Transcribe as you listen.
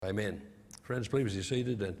Amen. Friends, please be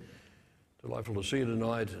seated, and delightful to see you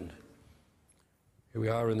tonight. And here we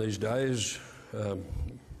are in these days,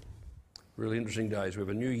 really interesting days. We have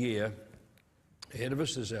a new year ahead of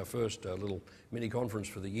us. This is our first little mini conference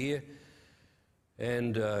for the year,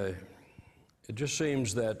 and it just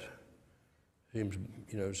seems good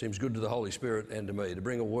to the Holy Spirit and to me to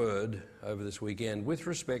bring a word over this weekend with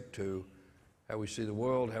respect to how we see the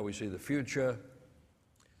world, how we see the future,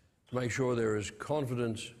 to make sure there is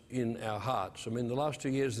confidence in our hearts. I mean, the last 2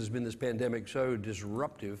 years there's been this pandemic so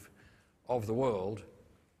disruptive of the world,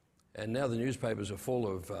 and now the newspapers are full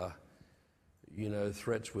of,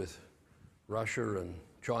 threats with Russia and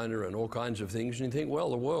China and all kinds of things, and you think, well,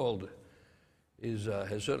 the world has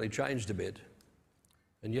certainly changed a bit,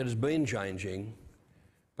 and yet has been changing,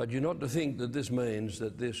 but you're not to think that this means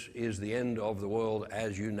that this is the end of the world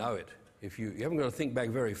as you know it. If you haven't got to think back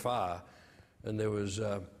very far, and there was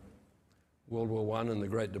World War I and the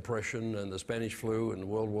Great Depression and the Spanish flu and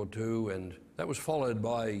World War II, and that was followed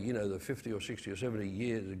by, the 50 or 60 or 70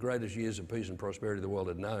 years, the greatest years of peace and prosperity the world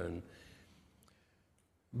had known.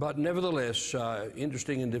 But nevertheless,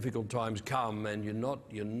 interesting and difficult times come, and you're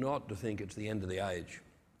not to think it's the end of the age.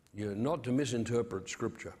 You're not to misinterpret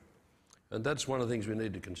Scripture. And that's one of the things we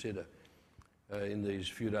need to consider in these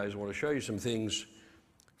few days. I want to show you some things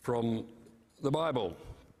from the Bible.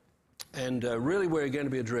 And really we're going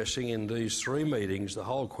to be addressing in these three meetings the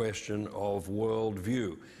whole question of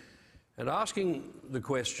worldview, and asking the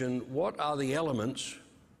question, what are the elements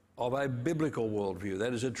of a biblical worldview?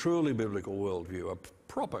 That is, a truly biblical worldview, a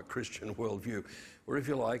proper Christian worldview, or if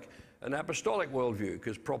you like, an apostolic worldview,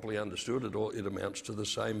 because properly understood it amounts to the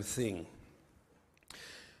same thing.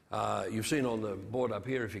 You've seen on the board up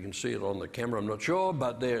here, if you can see it on the camera, I'm not sure,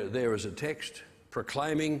 but there is a text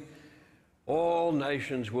proclaiming all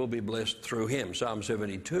nations will be blessed through him, Psalm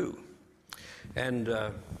 72. And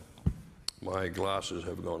my glasses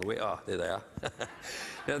have gone away. Ah, there they are.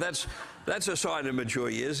 Now that's a sign of mature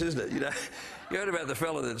years, isn't it? You heard about the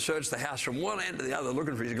fellow that searched the house from one end to the other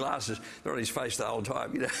looking for his glasses. They're on his face the whole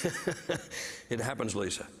time. It happens,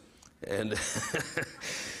 Lisa. And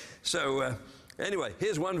so anyway,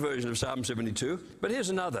 here's one version of Psalm 72, but here's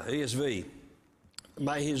another, ESV.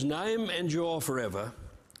 May his name endure forever.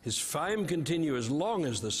 His fame continue as long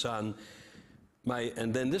as the sun may,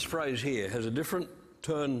 and then this phrase here has a different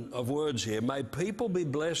turn of words here. May people be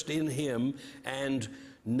blessed in him and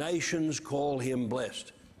nations call him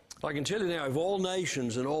blessed. I can tell you now, if all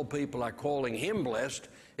nations and all people are calling him blessed,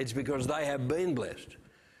 it's because they have been blessed.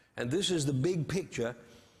 And this is the big picture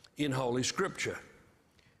in Holy Scripture.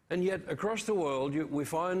 And yet across the world we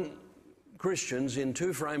find Christians in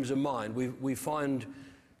two frames of mind. We find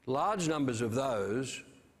large numbers of those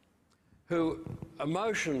who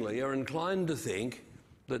emotionally are inclined to think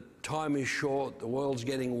that time is short, the world's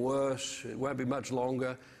getting worse, it won't be much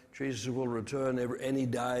longer, Jesus will return any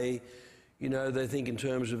day. They think in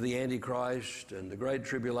terms of the Antichrist and the Great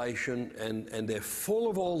Tribulation, and they're full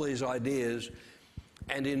of all these ideas,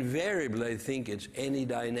 and invariably they think it's any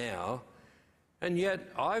day now. And yet,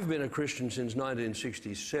 I've been a Christian since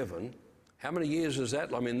 1967. How many years is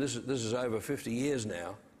that? I mean, this is over 50 years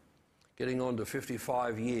now, getting on to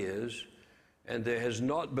 55 years. And there has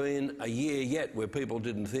not been a year yet where people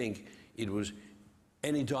didn't think it was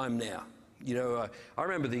any time now. I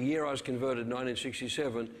remember the year I was converted,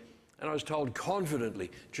 1967, and I was told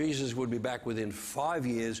confidently Jesus would be back within 5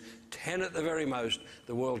 years, 10 at the very most.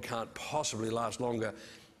 The world can't possibly last longer.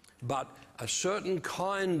 But a certain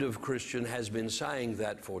kind of Christian has been saying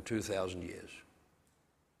that for 2,000 years.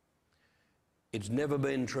 It's never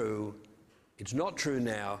been true, it's not true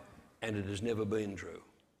now, and it has never been true.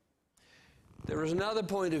 There is another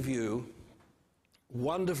point of view,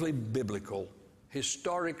 wonderfully biblical,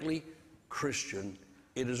 historically Christian.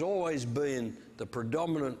 It has always been the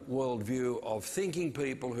predominant worldview of thinking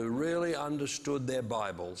people who really understood their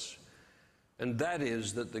Bibles, and that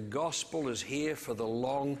is that the gospel is here for the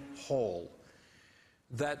long haul,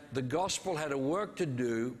 that the gospel had a work to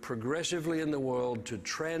do progressively in the world to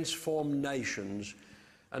transform nations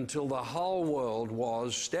until the whole world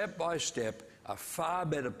was, step by step, a far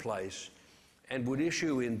better place, and would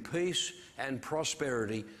issue in peace and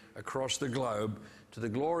prosperity across the globe to the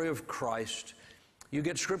glory of Christ. You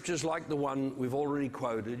get scriptures like the one we've already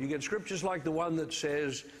quoted. You get scriptures like the one that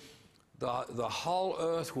says the whole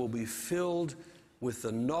earth will be filled with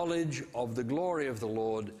the knowledge of the glory of the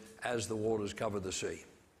Lord as the waters cover the sea.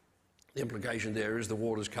 The implication there is the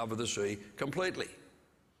waters cover the sea completely.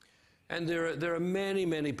 And there are many,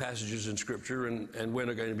 many passages in Scripture, and we're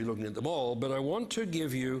not going to be looking at them all, but I want to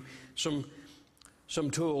give you some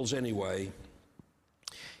tools anyway.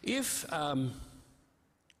 If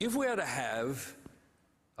If we are to have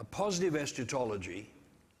a positive eschatology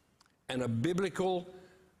and a biblical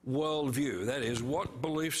worldview, that is, what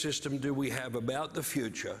belief system do we have about the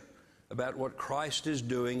future, about what Christ is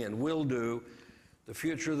doing and will do, the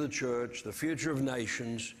future of the church, the future of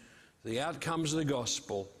nations, the outcomes of the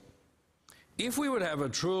gospel. If we would have a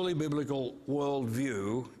truly biblical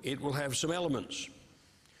worldview, it will have some elements.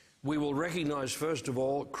 We will recognize, first of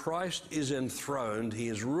all, Christ is enthroned. He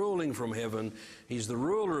is ruling from heaven. He's the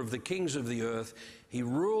ruler of the kings of the earth. He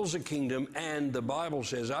rules a kingdom, and the Bible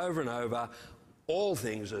says over and over, all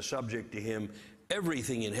things are subject to him.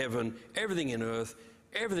 Everything in heaven, everything in earth,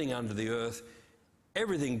 everything under the earth,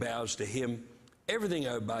 everything bows to him, everything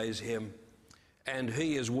obeys him, and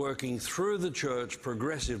he is working through the church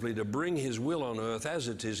progressively to bring his will on earth as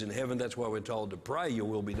it is in heaven. That's why we're told to pray, your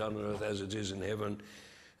will be done on earth as it is in heaven.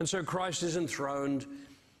 And so Christ is enthroned.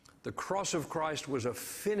 The cross of Christ was a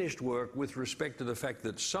finished work with respect to the fact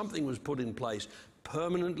that something was put in place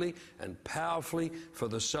permanently and powerfully for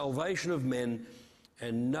the salvation of men,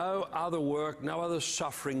 and no other work, no other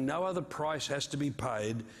suffering, no other price has to be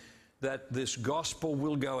paid, that this gospel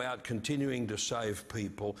will go out continuing to save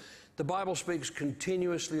people. The Bible speaks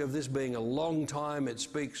continuously of this being a long time. It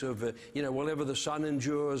speaks of, whatever the sun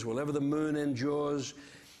endures, whatever the moon endures.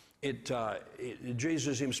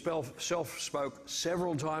 Jesus himself spoke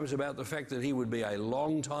several times about the fact that he would be a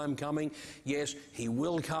long time coming. Yes, he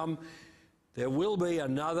will come. There will be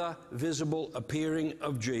another visible appearing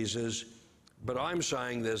of Jesus, but I'm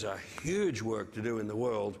saying there's a huge work to do in the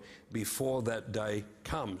world before that day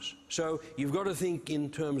comes. So you've got to think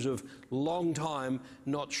in terms of long time,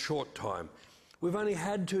 not short time. We've only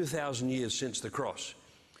had 2,000 years since the cross.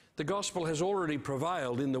 The gospel has already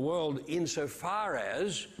prevailed in the world insofar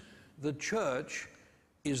as the church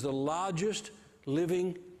is the largest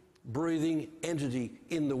living, breathing entity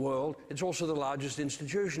in the world. It's also the largest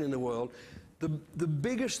institution in the world. The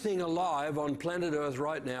biggest thing alive on planet Earth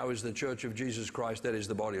right now is the Church of Jesus Christ, that is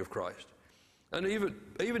the body of Christ. And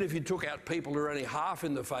even if you took out people who are only half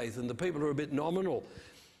in the faith and the people who are a bit nominal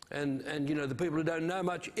and the people who don't know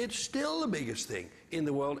much, it's still the biggest thing in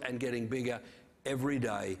the world and getting bigger every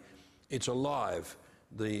day. It's alive.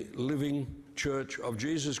 The living Church of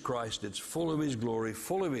Jesus Christ, it's full of his glory,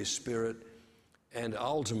 full of his Spirit, and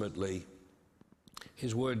ultimately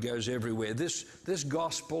his word goes everywhere. This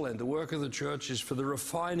gospel and the work of the church is for the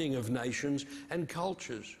refining of nations and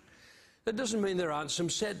cultures. That doesn't mean there aren't some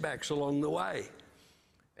setbacks along the way.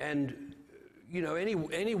 And,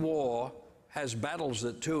 any war has battles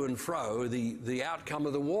that to and fro. The outcome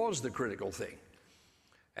of the war is the critical thing.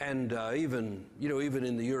 And even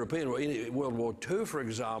in the European in World War II, for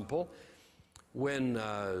example, when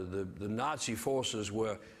the Nazi forces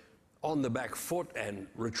were on the back foot and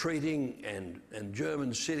retreating, and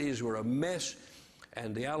German cities were a mess,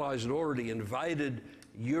 and the Allies had already invaded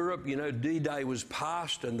Europe. D-Day was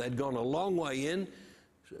past and they'd gone a long way in.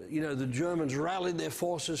 The Germans rallied their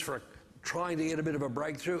forces for trying to get a bit of a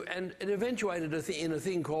breakthrough, and it eventuated in a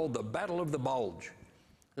thing called the Battle of the Bulge.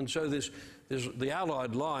 And so the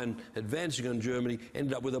Allied line advancing on Germany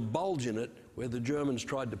ended up with a bulge in it where the Germans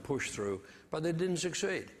tried to push through, but they didn't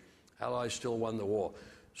succeed. Allies still won the war.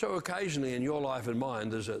 So occasionally in your life and mine,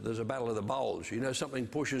 there's a battle of the bulge. Something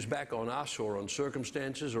pushes back on us or on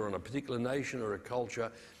circumstances or on a particular nation or a culture.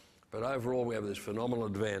 But overall, we have this phenomenal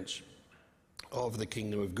advance of the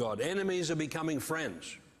kingdom of God. Enemies are becoming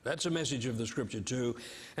friends. That's a message of the Scripture too.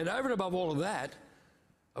 And over and above all of that,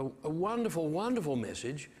 a wonderful, wonderful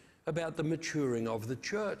message about the maturing of the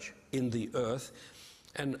church in the earth.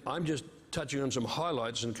 And I'm just touching on some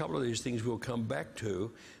highlights, and a couple of these things we'll come back to.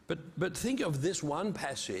 But think of this one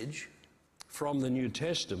passage from the New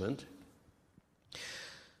Testament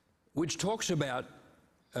which talks about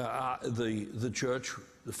the church,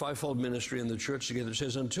 the fivefold ministry and the church together. It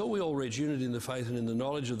says, until we all reach unity in the faith and in the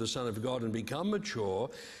knowledge of the Son of God and become mature,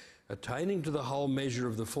 attaining to the whole measure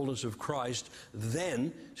of the fullness of Christ,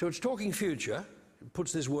 then, so it's talking future, it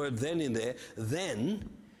puts this word then in there, then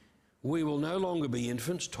we will no longer be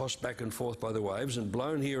infants, tossed back and forth by the waves and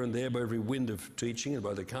blown here and there by every wind of teaching and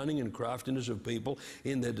by the cunning and craftiness of people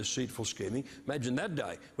in their deceitful scheming. Imagine that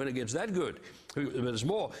day when it gets that good. But there's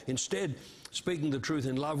more. Instead, speaking the truth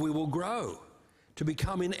in love, we will grow to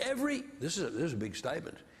become in every, this is a big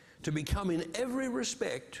statement, to become in every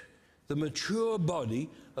respect the mature body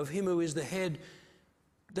of him who is the head,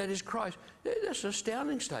 that is Christ. That's an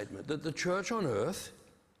astounding statement, that the church on earth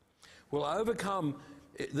will overcome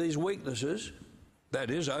these weaknesses,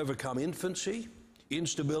 that is, overcome infancy,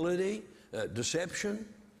 instability, deception,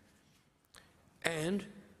 and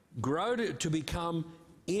grow to become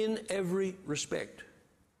in every respect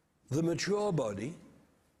the mature body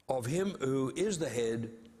of him who is the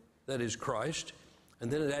head, that is Christ.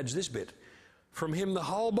 And then it adds this bit, from him the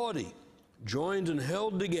whole body, joined and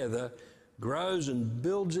held together, grows and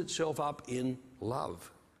builds itself up in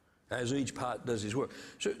love, as each part does his work.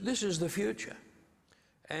 So this is the future.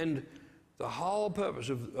 And the whole purpose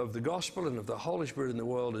of the gospel and of the Holy Spirit in the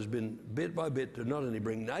world has been bit by bit to not only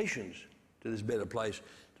bring nations to this better place,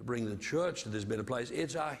 to bring the church to this better place.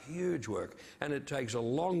 It's a huge work, and it takes a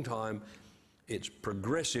long time. It's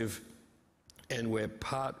progressive, and we're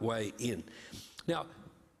part way in. Now,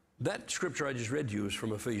 that scripture I just read to you is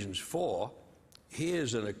from Ephesians 4.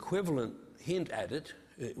 Here's an equivalent hint at it.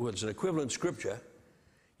 Well, it's an equivalent scripture.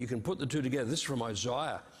 You can put the two together. This is from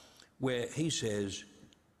Isaiah, where he says,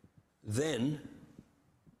 then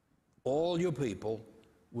all your people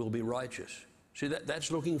will be righteous. See,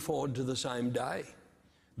 that's looking forward to the same day.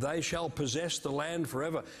 They shall possess the land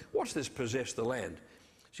forever. What's this possess the land?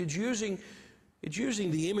 See, it's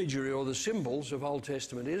using the imagery or the symbols of Old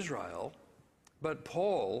Testament Israel, but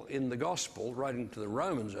Paul, in the gospel, writing to the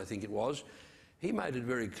Romans, I think it was, he made it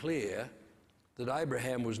very clear that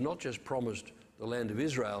Abraham was not just promised the land of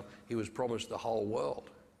Israel, he was promised the whole world.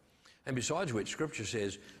 And besides which, Scripture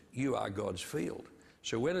says, you are God's field.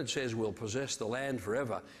 So when it says we'll possess the land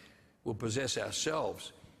forever, we'll possess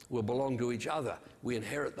ourselves, we'll belong to each other, we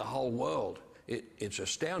inherit the whole world. It's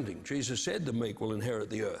astounding. Jesus said the meek will inherit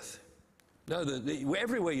the earth. No,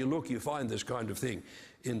 everywhere you look, you find this kind of thing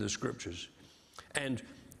in the Scriptures. And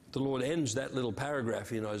the Lord ends that little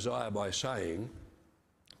paragraph in Isaiah by saying,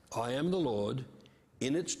 I am the Lord,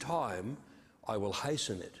 in its time I will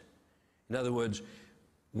hasten it. In other words,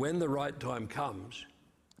 when the right time comes,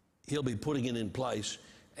 he'll be putting it in place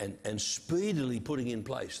and speedily putting in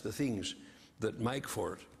place the things that make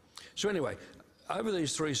for it. So anyway, over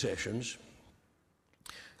these 3 sessions,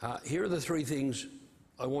 here are the 3 things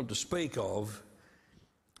I want to speak of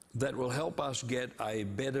that will help us get a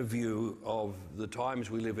better view of the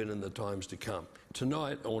times we live in and the times to come.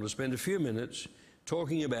 Tonight, I want to spend a few minutes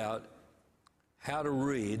talking about how to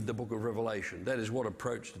read the book of Revelation. That is, what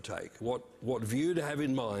approach to take, what view to have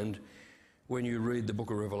in mind when you read the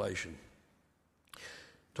book of Revelation.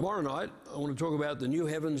 Tomorrow night, I want to talk about the new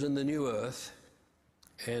heavens and the new earth,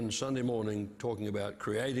 and Sunday morning, talking about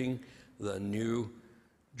creating the new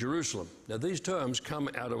Jerusalem. Now, these terms come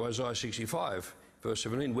out of Isaiah 65, verse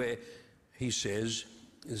 17, where he says,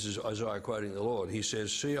 this is Isaiah quoting the Lord, he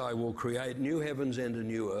says, see, I will create new heavens and a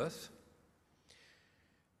new earth.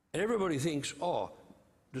 And everybody thinks, oh,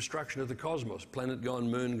 destruction of the cosmos, planet gone,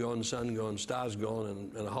 moon gone, sun gone, stars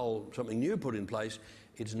gone, and a whole something new put in place.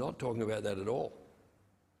 It's not talking about that at all.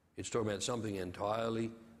 It's talking about something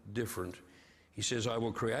entirely different. He says, I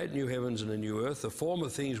will create new heavens and a new earth. The former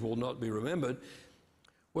things will not be remembered.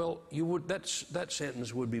 Well, that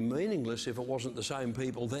sentence would be meaningless if it wasn't the same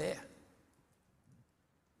people there.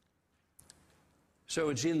 So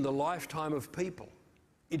it's in the lifetime of people.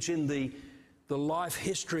 It's in the life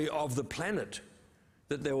history of the planet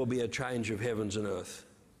that there will be a change of heavens and earth.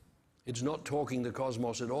 It's not talking the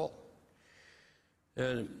cosmos at all.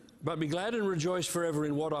 But be glad and rejoice forever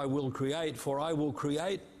in what I will create, for I will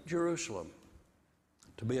create Jerusalem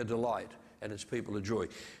to be a delight and its people a joy.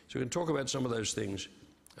 So we can talk about some of those things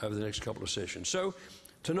over the next couple of sessions. So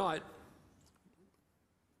tonight,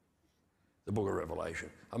 the book of Revelation.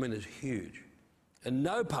 I mean, it's huge. And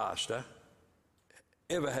no pastor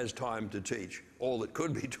ever has time to teach all that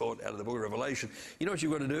could be taught out of the book of Revelation. You know what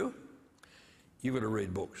you've got to do? You've got to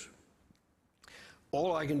read books.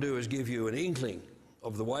 All I can do is give you an inkling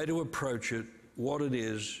of the way to approach it, what it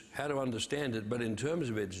is, how to understand it, but in terms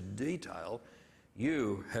of its detail,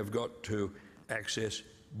 you have got to access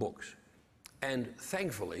books. And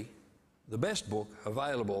thankfully, the best book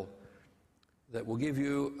available that will give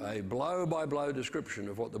you a blow-by-blow description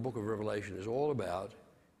of what the book of Revelation is all about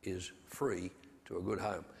is free to a good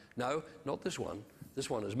home. No, not this one. This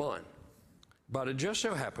one is mine. But it just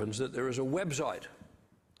so happens that there is a website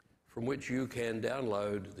from which you can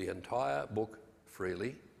download the entire book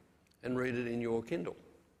freely and read it in your Kindle.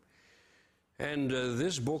 And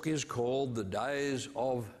this book is called The Days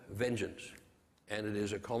of Vengeance. And it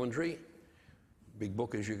is a commentary, big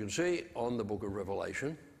book as you can see, on the book of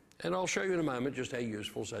Revelation. And I'll show you in a moment just how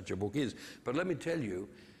useful such a book is. But let me tell you,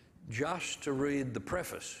 just to read the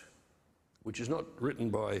preface, which is not written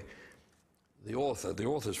by the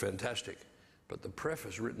author's fantastic, but the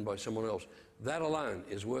preface written by someone else, that alone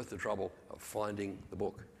is worth the trouble of finding the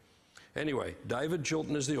book. Anyway, David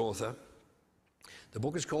Chilton is the author. The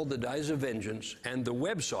book is called The Days of Vengeance, and the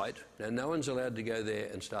website, now no one's allowed to go there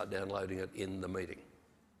and start downloading it in the meeting.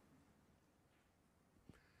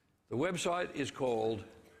 The website is called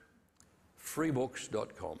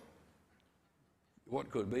freebooks.com. What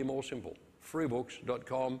could be more simple?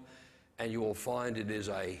 freebooks.com, and you will find it is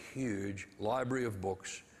a huge library of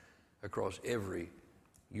books across every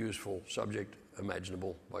useful subject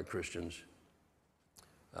imaginable by Christians.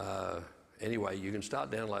 Anyway, you can start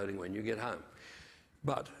downloading when you get home.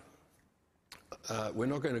 But we're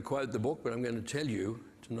not going to quote the book, but I'm going to tell you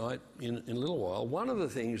tonight in a little while one of the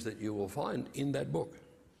things that you will find in that book.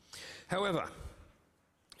 However,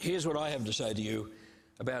 here's what I have to say to you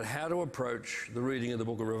about how to approach the reading of the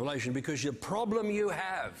book of Revelation, because the problem you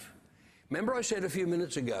have, remember I said a few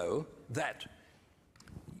minutes ago that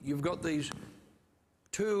you've got these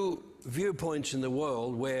two viewpoints in the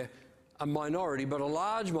world where a minority, but a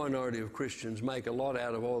large minority of Christians make a lot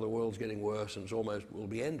out of, oh, the world's getting worse and it's almost will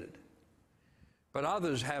be ended. But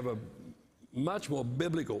others have a much more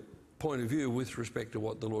biblical point of view with respect to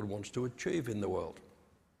what the Lord wants to achieve in the world.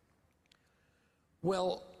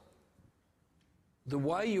 Well, the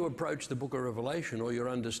way you approach the book of Revelation, or your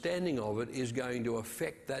understanding of it, is going to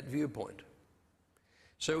affect that viewpoint.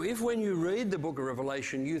 So if when you read the book of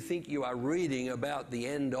Revelation you think you are reading about the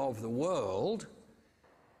end of the world,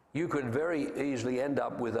 you could very easily end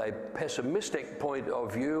up with a pessimistic point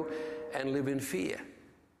of view and live in fear.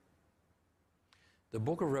 The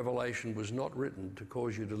book of Revelation was not written to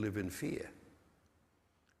cause you to live in fear.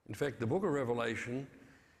 In fact, the book of Revelation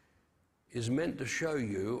is meant to show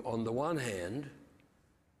you, on the one hand,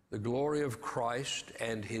 the glory of Christ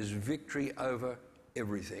and his victory over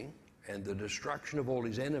everything and the destruction of all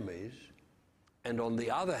his enemies, and on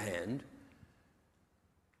the other hand,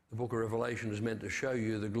 the book of Revelation is meant to show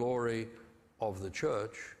you the glory of the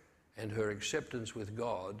church and her acceptance with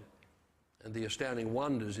God and the astounding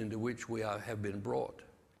wonders into which we have been brought.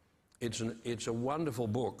 It's a wonderful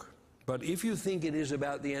book, but if you think it is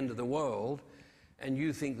about the end of the world, and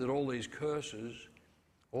you think that all these curses,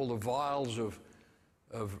 all the vials of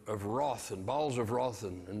wrath and bowls of wrath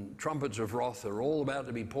and trumpets of wrath are all about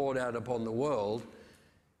to be poured out upon the world,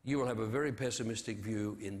 you will have a very pessimistic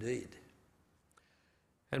view indeed.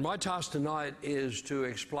 And my task tonight is to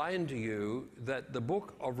explain to you that the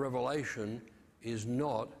book of Revelation is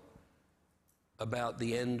not about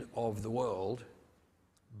the end of the world,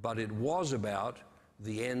 but it was about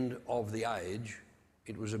the end of the age.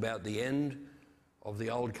 It was about the end of the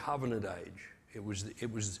Old Covenant age. It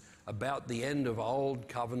was about the end of Old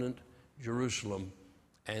Covenant Jerusalem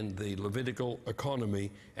and the Levitical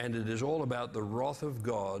economy, and it is all about the wrath of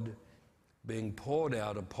God being poured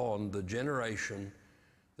out upon the generation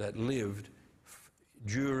that lived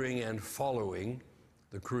during and following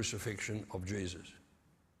the crucifixion of Jesus.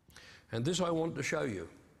 And this I want to show you.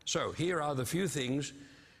 So here are the few things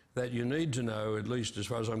that you need to know, at least as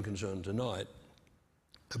far as I'm concerned tonight,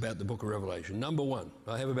 about the book of Revelation. Number one,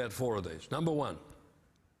 I have about 4 of these. Number one,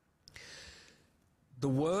 the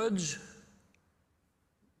words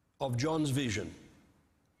of John's vision,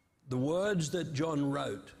 the words that John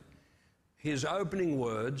wrote, his opening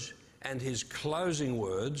words and his closing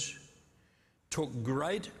words, took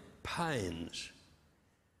great pains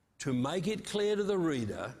to make it clear to the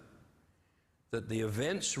reader that the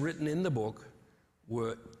events written in the book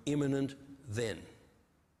were imminent then.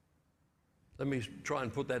 Let me try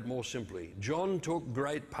and put that more simply. John took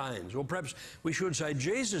great pains, or perhaps we should say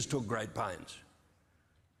Jesus took great pains,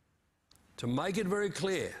 to make it very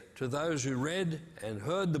clear to those who read and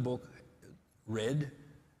heard the book read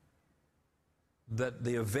that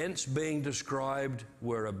the events being described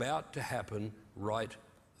were about to happen right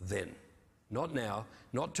then. Not now,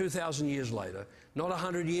 not 2,000 years later, not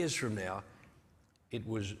 100 years from now. It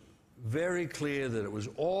was very clear that it was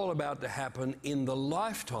all about to happen in the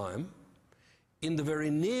lifetime, in the very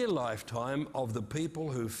near lifetime of the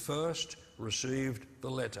people who first received the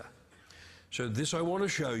letter. So this I want to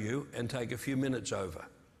show you and take a few minutes over.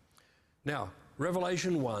 Now,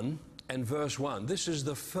 Revelation 1 and verse 1. This is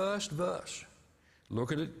the first verse.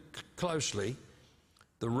 Look at it closely.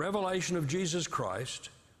 The revelation of Jesus Christ,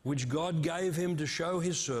 which God gave him to show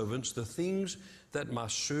his servants the things that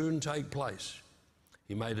must soon take place.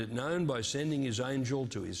 He made it known by sending his angel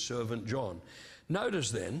to his servant John.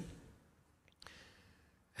 Notice then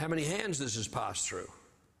how many hands this has passed through.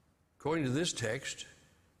 According to this text,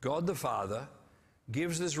 God the Father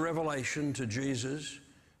gives this revelation to Jesus,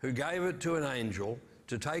 who gave it to an angel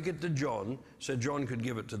to take it to John so John could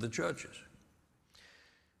give it to the churches.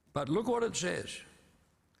 But look what it says,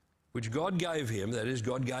 which God gave him, that is,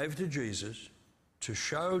 God gave to Jesus, to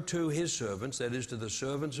show to his servants, that is, to the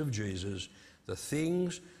servants of Jesus, the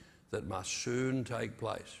things that must soon take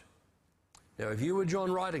place. Now, if you were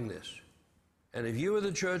John writing this, and if you were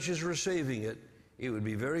the churches receiving it, it would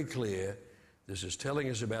be very clear This is telling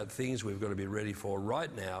us about things we've got to be ready for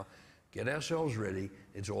right now. Get ourselves ready.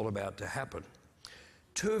 It's all about to happen.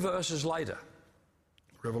 2 verses later,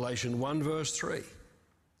 Revelation 1 verse 3.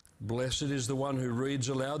 Blessed is the one who reads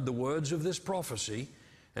aloud the words of this prophecy,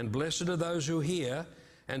 and blessed are those who hear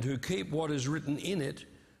and who keep what is written in it,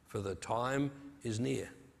 for the time is near.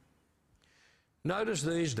 Notice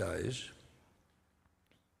these days,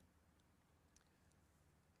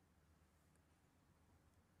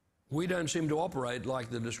 we don't seem to operate like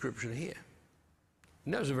the description here.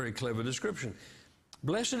 And that was a very clever description.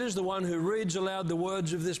 Blessed is the one who reads aloud the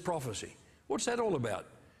words of this prophecy. What's that all about?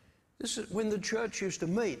 This is when the church used to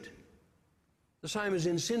meet. The same as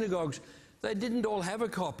in synagogues, they didn't all have a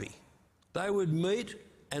copy. They would meet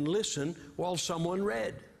and listen while someone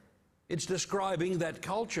read. It's describing that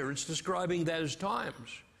culture. It's describing those times.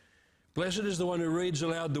 Blessed is the one who reads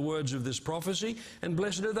aloud the words of this prophecy, and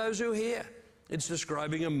blessed are those who hear. It's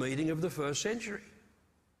describing a meeting of the first century.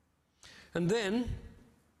 And then,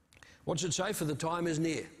 what's it say? For the time is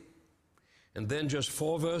near. And then just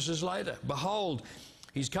 4 verses later, behold,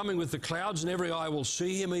 he's coming with the clouds, and every eye will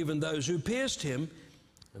see him, even those who pierced him,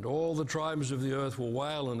 and all the tribes of the earth will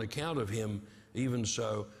wail on account of him. Even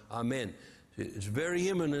so, amen. It's very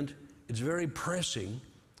imminent. It's very pressing.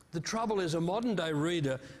 The trouble is, a modern-day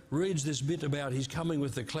reader reads this bit about he's coming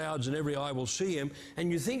with the clouds and every eye will see him,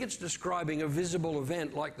 and you think it's describing a visible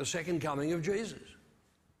event like the second coming of Jesus.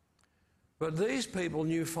 But these people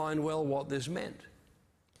knew fine well what this meant.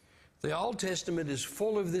 The Old Testament is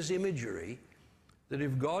full of this imagery that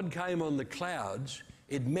if God came on the clouds,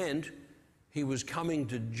 it meant he was coming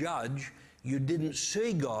to judge. You didn't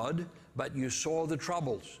see God, but you saw the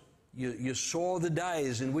troubles. You saw the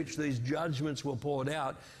days in which these judgments were poured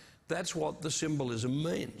out. That's what the symbolism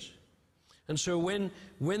means. And so when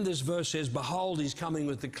this verse says, behold, he's coming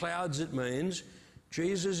with the clouds, it means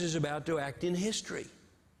Jesus is about to act in history.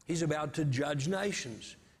 He's about to judge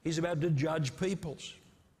nations. He's about to judge peoples.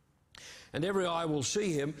 And every eye will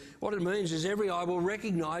see him. What it means is every eye will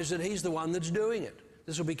recognize that he's the one that's doing it.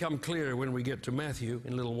 This will become clearer when we get to Matthew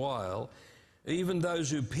in a little while. Even those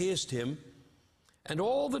who pierced him, and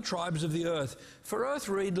all the tribes of the earth. For earth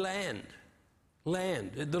read land.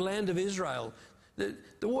 Land, the land of Israel.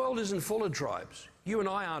 The world isn't full of tribes. You and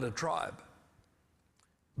I aren't a tribe.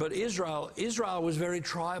 But Israel was very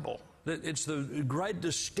tribal. It's the great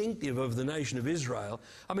distinctive of the nation of Israel.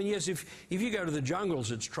 I mean, yes, if you go to the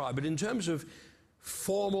jungles, it's tribe. But in terms of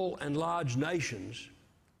formal and large nations,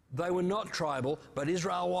 they were not tribal, but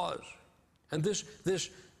Israel was. And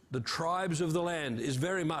the tribes of the land is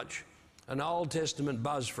very much an Old Testament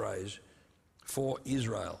buzz phrase for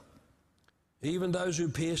Israel. Even those who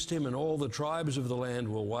pierced him, and all the tribes of the land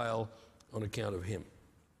will wail on account of him.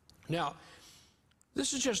 Now,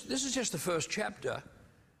 this is just the first chapter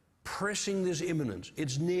pressing this imminence.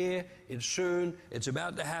 It's near, it's soon, it's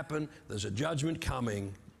about to happen, there's a judgment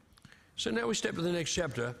coming. So now we step to the next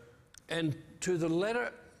chapter, and to the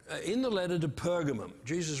letter, in the letter to Pergamum,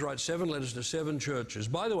 Jesus writes 7 letters to 7 churches.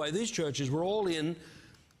 By the way, these churches were all in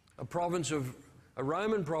a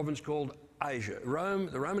Roman province called Asia.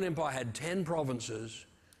 The Roman Empire had 10 provinces.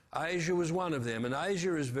 Asia was one of them, and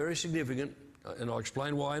Asia is very significant, and I'll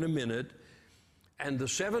explain why in a minute. And the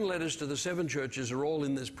 7 letters to the 7 churches are all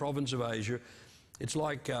in this province of Asia. It's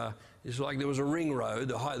like there was a ring road,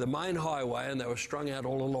 the main highway, and they were strung out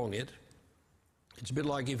all along it. It's a bit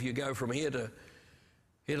like if you go from here to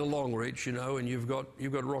Longreach, you know, and you've got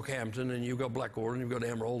Rockhampton, and you've got Blackwater, and you've got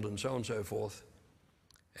Emerald, and so on and so forth.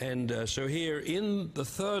 And so here in the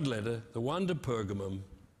 3rd letter, the one to Pergamum,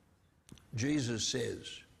 Jesus says,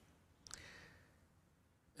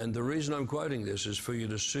 and the reason I'm quoting this is for you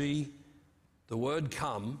to see the word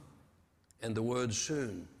come and the word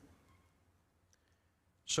soon.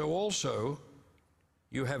 So also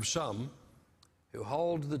you have some who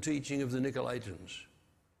hold the teaching of the Nicolaitans.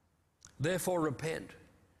 Therefore repent.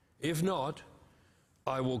 If not,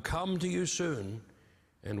 I will come to you soon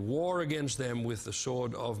and war against them with the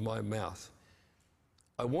sword of my mouth.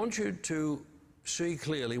 I want you to see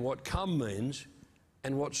clearly what come means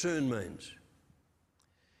and what soon means.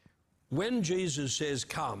 When Jesus says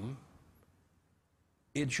come,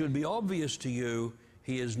 it should be obvious to you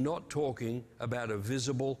he is not talking about a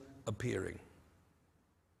visible appearing.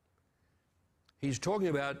 He's talking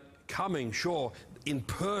about coming, sure,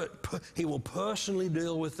 he will personally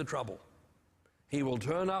deal with the trouble. He will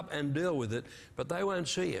turn up and deal with it, but they won't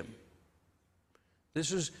see him.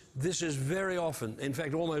 This is very often, in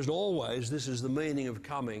fact almost always, this is the meaning of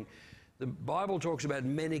coming. The Bible talks about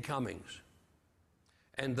many comings,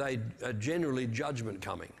 and they are generally judgment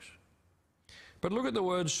comings. But look at the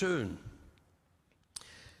word soon.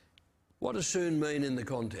 What does soon mean in the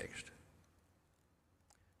context?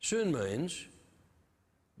 Soon means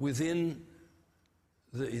within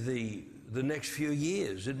the next few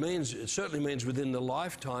years. It certainly means within the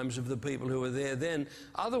lifetimes of the people who are there then.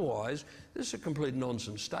 Otherwise, this is a complete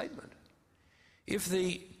nonsense statement. If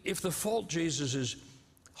the fault Jesus is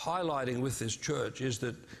highlighting with this church is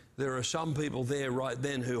that there are some people there right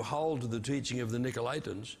then who hold to the teaching of the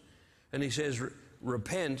Nicolaitans, and he says,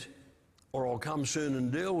 repent or I'll come soon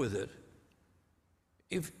and deal with it.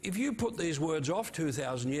 If you put these words off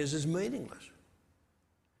 2,000 years, it's meaningless.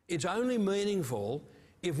 It's only meaningful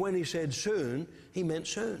if when he said soon, he meant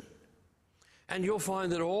soon. And you'll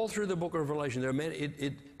find that all through the book of Revelation, there are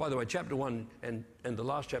many, by the way, chapter 1 and the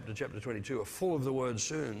last chapter, chapter 22, are full of the word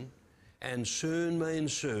soon. And soon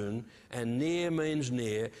means soon, and near means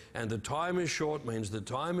near, and the time is short means the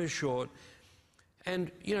time is short.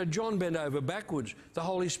 And, you know, John bent over backwards. The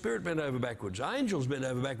Holy Spirit bent over backwards. Angels bent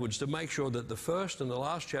over backwards to make sure that the first and the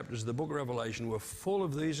last chapters of the book of Revelation were full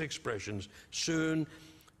of these expressions, soon,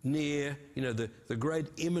 near, you know, the great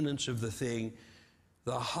imminence of the thing.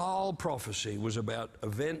 The whole prophecy was about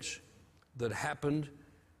events that happened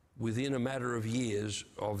within a matter of years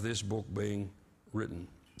of this book being written.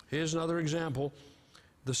 Here's another example.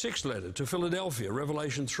 The sixth letter to Philadelphia,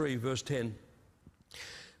 Revelation 3, verse 10.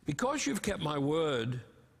 Because you've kept my word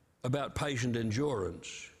about patient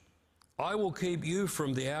endurance, I will keep you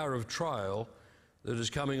from the hour of trial that is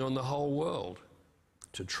coming on the whole world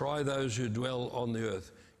to try those who dwell on the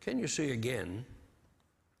earth. Can you see again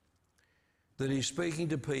that he's speaking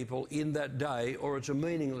to people in that day, or it's a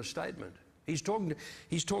meaningless statement? He's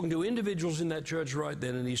talking to individuals in that church right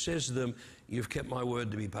then, and he says to them, you've kept my word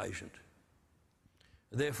to be patient.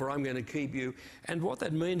 Therefore, I'm going to keep you. And what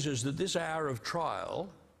that means is that this hour of trial,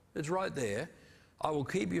 it's right there. I will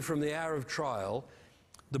keep you from the hour of trial.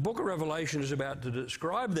 The book of Revelation is about to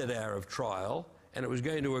describe that hour of trial, and it was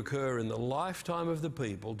going to occur in the lifetime of the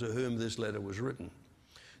people to whom this letter was written.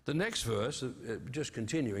 The next verse, just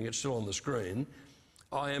continuing, it's still on the screen,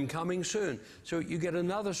 I am coming soon. So you get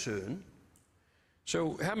another soon.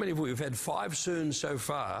 So how many of you have had 5 soons so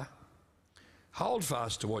far? Hold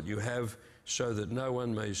fast to what you have so that no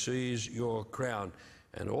one may seize your crown.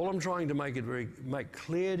 And all I'm trying to make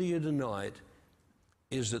clear to you tonight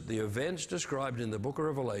is that the events described in the book of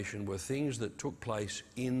Revelation were things that took place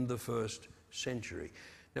in the first century.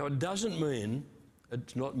 Now, it doesn't mean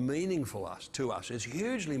it's not meaningful to us. It's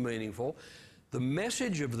hugely meaningful. The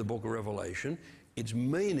message of the book of Revelation, its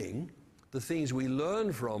meaning, the things we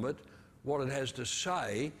learn from it, what it has to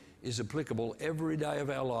say is applicable every day of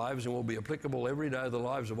our lives and will be applicable every day of the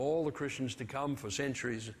lives of all the Christians to come for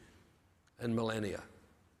centuries and millennia.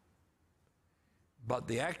 But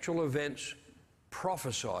the actual events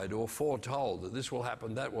prophesied or foretold that this will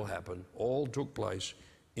happen, that will happen, all took place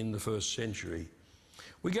in the first century.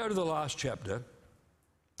 We go to the last chapter,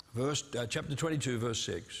 chapter 22, verse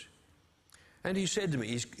 6. And he said to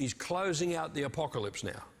me, he's closing out the apocalypse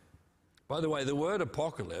now. By the way, the word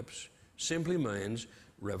apocalypse simply means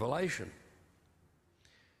revelation.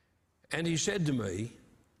 And he said to me,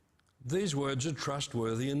 these words are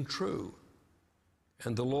trustworthy and true.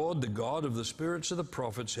 And the Lord, the God of the spirits of the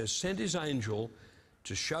prophets, has sent his angel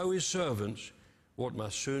to show his servants what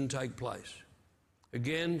must soon take place.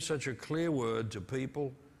 Again, such a clear word to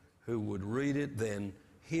people who would read it then,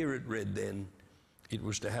 hear it read then. It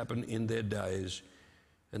was to happen in their days.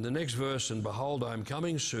 And the next verse, and behold, I am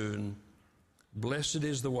coming soon. Blessed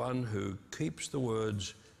is the one who keeps the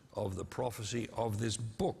words of the prophecy of this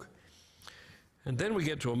book. And then we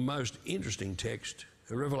get to a most interesting text,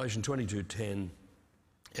 Revelation 22:10.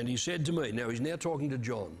 And he said to me, now he's now talking to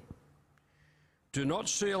John, do not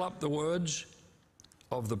seal up the words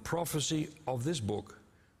of the prophecy of this book,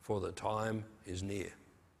 for the time is near.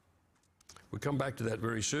 We'll come back to that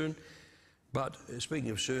very soon. But speaking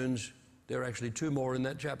of soons, there are actually 2 more in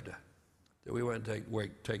that chapter that we won't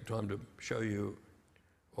take time to show you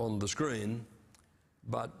on the screen.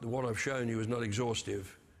 But what I've shown you is not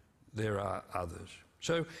exhaustive. There are others.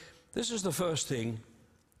 So this is the first thing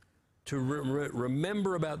to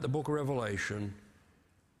remember about the book of Revelation.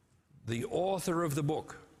 The author of the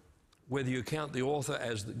book, whether you count the author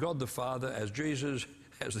as God the Father, as Jesus,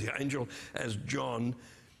 as the angel, as John,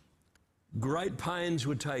 great pains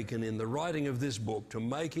were taken in the writing of this book to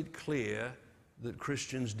make it clear that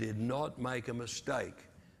Christians did not make a mistake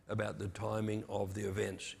about the timing of the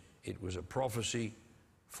events. It was a prophecy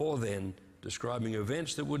for then, describing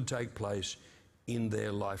events that would take place in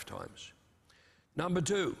their lifetimes. Number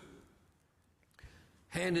 2,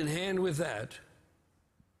 hand in hand with that,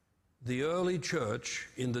 the early church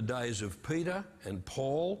in the days of Peter and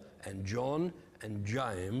Paul and John and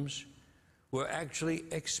James were actually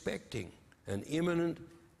expecting an imminent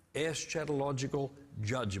eschatological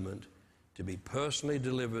judgment to be personally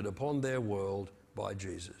delivered upon their world by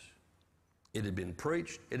Jesus. It had been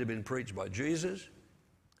preached. It had been preached by Jesus.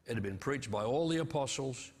 It had been preached by all the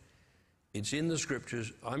apostles. It's in the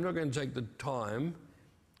Scriptures. I'm not going to take the time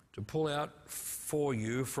to pull out for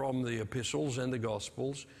you from the epistles and the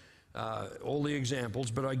Gospels all the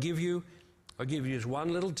examples, but I give you just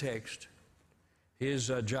one little text. Here's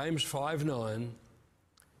James 5:9.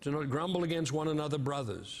 Do not grumble against one another,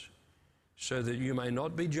 brothers, so that you may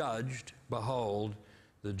not be judged. Behold,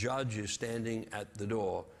 the judge is standing at the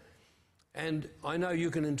door. And I know you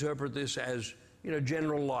can interpret this as,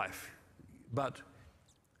 general life, but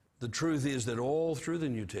the truth is that all through the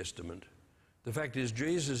New Testament, the fact is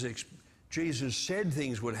Jesus said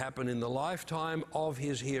things would happen in the lifetime of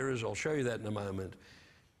his hearers. I'll show you that in a moment.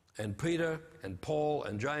 And Peter and Paul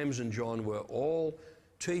and James and John were all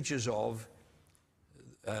teachers of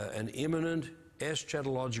an imminent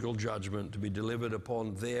eschatological judgment to be delivered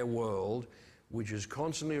upon their world, which is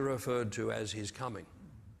constantly referred to as his coming.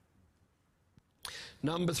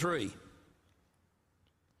 Number 3,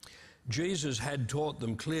 Jesus had taught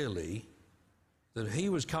them clearly that he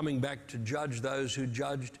was coming back to judge those who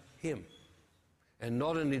judged him, and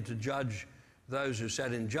not only to judge those who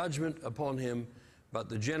sat in judgment upon him, but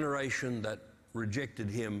the generation that rejected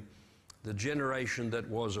him, the generation that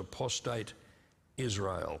was apostate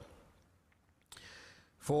Israel.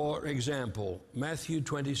 For example, Matthew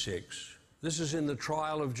 26, this is in the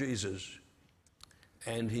trial of Jesus,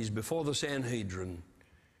 and he's before the Sanhedrin.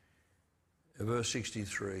 Verse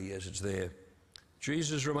 63, yes, it's there.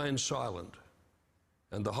 Jesus remained silent,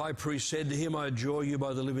 and the high priest said to him, I adjure you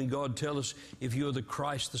by the living God, tell us if you are the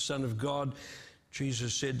Christ, the Son of God.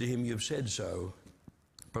 Jesus said to him, you've said so.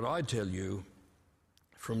 But I tell you,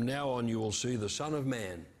 from now on you will see the Son of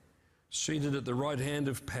Man seated at the right hand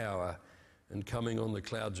of power and coming on the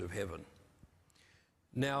clouds of heaven.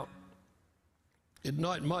 Now, it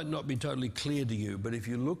might not be totally clear to you, but if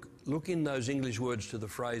you look in those English words to the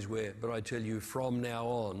phrase where, but I tell you, from now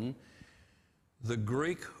on, the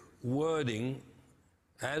Greek wording,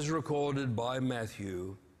 as recorded by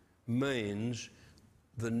Matthew, means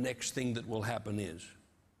the next thing that will happen is.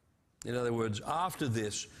 In other words, after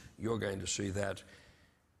this, you're going to see that.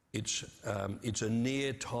 It's a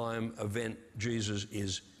near-time event Jesus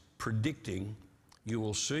is predicting. You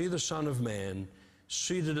will see the Son of Man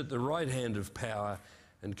seated at the right hand of power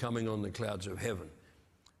and coming on the clouds of heaven.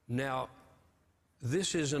 Now,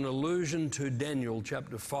 this is an allusion to Daniel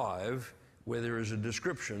chapter 5, where there is a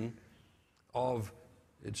description of,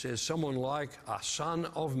 it says, someone like a son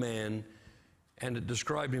of man, and it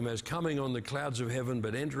described him as coming on the clouds of heaven,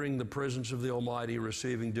 but entering the presence of the Almighty,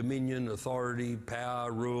 receiving dominion, authority,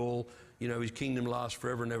 power, rule. His kingdom lasts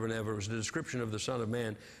forever and ever and ever. It was a description of the Son of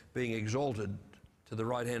Man being exalted to the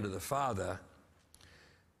right hand of the Father.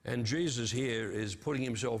 And Jesus here is putting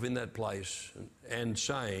himself in that place and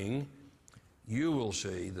saying, you will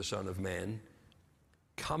see the Son of Man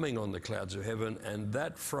coming on the clouds of heaven. And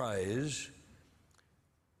that phrase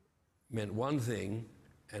meant one thing,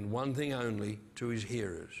 and one thing only, to his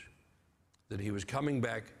hearers, that he was coming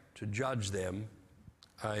back to judge them,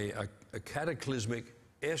 a cataclysmic,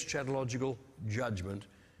 eschatological judgment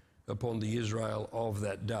upon the Israel of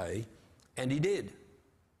that day. And he did.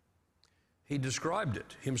 He described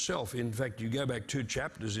it himself. In fact, you go back 2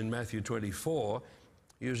 chapters in Matthew 24,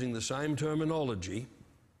 using the same terminology.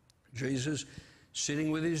 Jesus,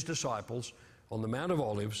 sitting with his disciples on the Mount of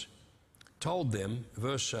Olives, told them,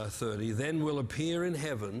 verse 30, then will appear in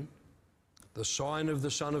heaven the sign of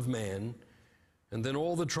the Son of Man, and then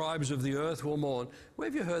all the tribes of the earth will mourn. Where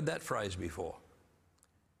have you heard that phrase before?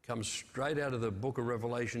 Comes straight out of the book of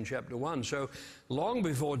Revelation chapter 1. So long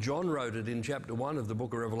before John wrote it in chapter 1 of the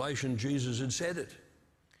book of Revelation, Jesus had said it.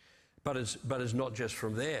 But it's not just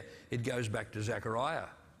from there. It goes back to Zechariah.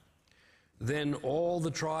 Then all the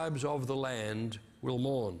tribes of the land will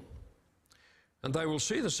mourn, and they will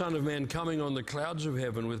see the Son of Man coming on the clouds of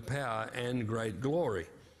heaven with power and great glory.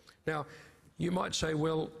 Now, you might say,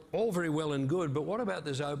 well, all very well and good, but what about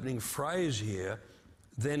this opening phrase here,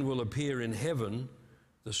 then will appear in heaven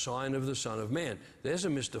the sign of the Son of Man? There's a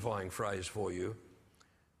mystifying phrase for you,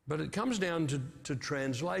 but it comes down to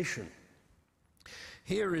translation.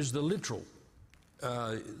 Here is the literal,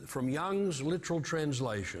 from Young's literal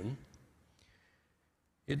translation.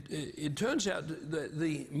 It turns out that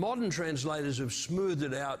the modern translators have smoothed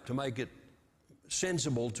it out to make it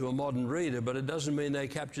sensible to a modern reader, but it doesn't mean they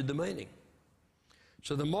captured the meaning.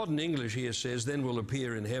 So the modern English here says, then will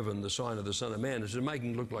appear in heaven the sign of the Son of Man. It's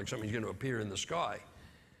making it look like something's going to appear in the sky.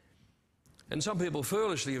 And some people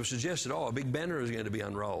foolishly have suggested, oh, a big banner is going to be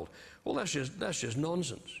unrolled. Well, that's just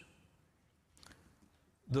nonsense.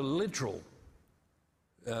 The literal,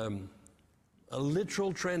 a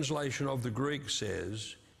literal translation of the Greek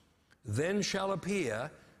says, then shall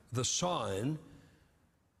appear the sign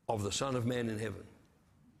of the Son of Man in heaven.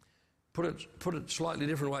 Put it slightly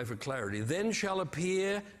different way for clarity. Then shall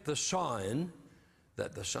appear the sign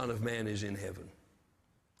that the Son of Man is in heaven.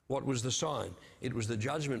 What was the sign? It was the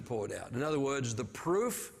judgment poured out. In other words, the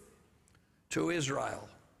proof to Israel,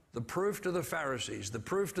 the proof to the Pharisees, the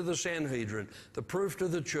proof to the Sanhedrin, the proof to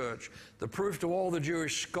the church, the proof to all the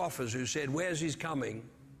Jewish scoffers who said, where's his coming?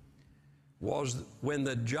 Was when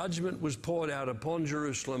the judgment was poured out upon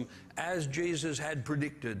Jerusalem as Jesus had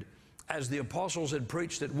predicted, as the apostles had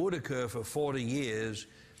preached it would occur for 40 years,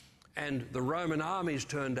 and the Roman armies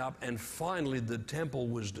turned up and finally the temple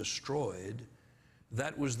was destroyed.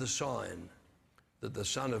 That was the sign that the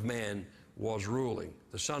Son of Man was ruling.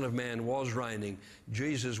 The Son of Man was reigning.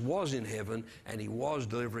 Jesus was in heaven and he was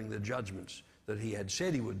delivering the judgments that he had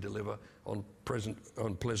said he would deliver on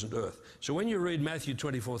pleasant earth. So when you read Matthew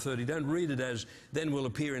 24:30, don't read it as, then will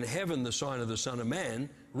appear in heaven the sign of the Son of Man.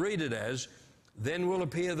 Read it as, then will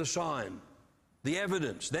appear the sign, the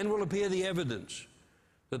evidence. Then will appear the evidence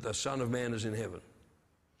that the Son of Man is in heaven.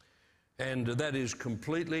 And that is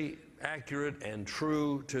completely accurate and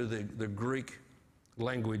true to the Greek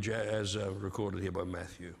language as recorded here by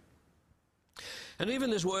Matthew. And even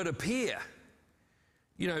this word appear,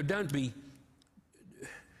 you know, don't be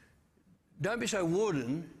so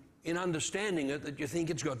wooden in understanding it that you think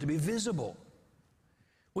it's got to be visible.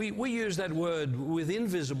 We use that word with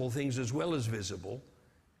invisible things as well as visible,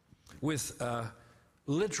 with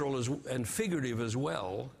literal and figurative as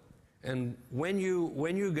well. And when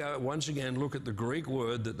you go, once again, look at the Greek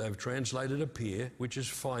word that they've translated appear, which is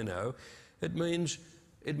phino, it means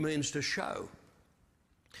to show.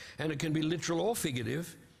 And it can be literal or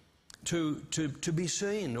figurative, to be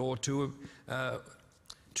seen, or to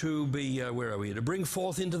be, where are we? To bring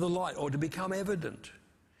forth into the light, or to become evident,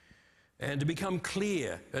 and to become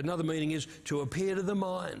clear. Another meaning is to appear to the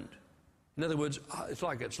mind. In other words, it's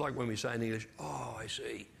like when we say in English, oh, I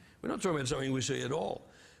see. We're not talking about something we see at all,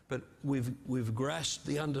 but we've grasped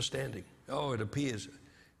the understanding. Oh, it appears.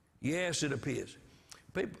 Yes, it appears.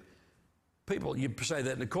 People, you say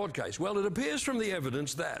that in a court case. Well, it appears from the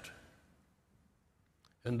evidence that.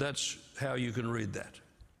 And that's how you can read that.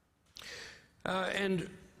 And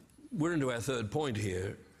we're into our third point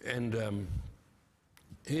here. And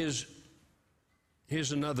here's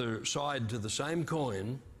another side to the same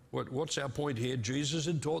coin. What's our point here? Jesus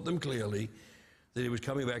had taught them clearly that he was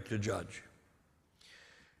coming back to judge.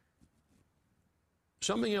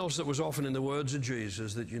 Something else that was often in the words of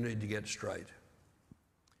Jesus that you need to get straight.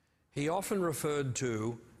 He often referred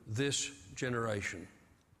to this generation.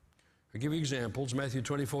 I'll give you examples. Matthew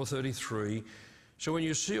 24:33. So when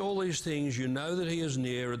you see all these things, you know that he is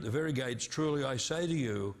near at the very gates. Truly I say to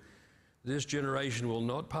you, this generation will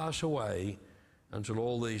not pass away until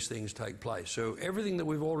all these things take place. So everything that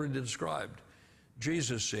we've already described,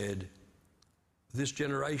 Jesus said, this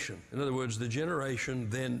generation. In other words, the generation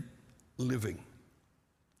then living.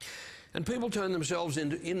 And people turn themselves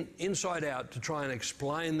inside out to try and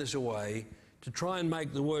explain this away, to try and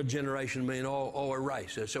make the word generation mean, a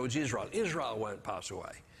race. So it's Israel. Israel won't pass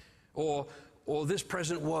away. Or this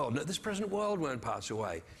present world. No, this present world won't pass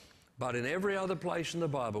away. But in every other place in the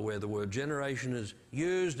Bible where the word generation is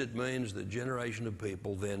used, it means the generation of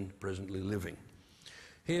people then presently living.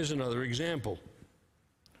 Here's another example,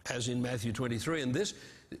 as in Matthew 23. And this,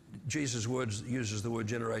 Jesus' words uses the word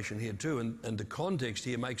generation here too, and the context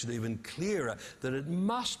here makes it even clearer that it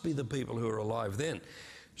must be the people who are alive then.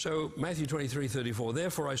 So Matthew 23:34,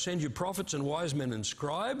 therefore I send you prophets and wise men and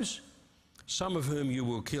scribes, some of whom you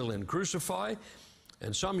will kill and crucify,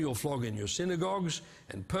 and some you'll flog in your synagogues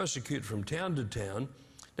and persecute from town to town.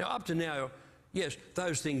 Now up to now, yes,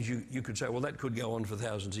 those things you could say, well, that could go on for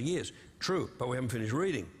thousands of years. True, but we haven't finished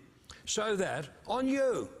reading. So that on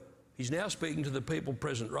you, he's now speaking to the people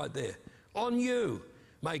present right there, on you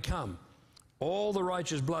may come all the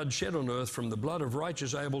righteous blood shed on earth, from the blood of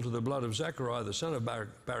righteous Abel to the blood of Zechariah, the son of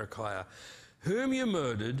Barachiah, whom you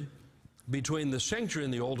murdered between the sanctuary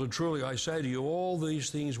and the altar. Truly I say to you, all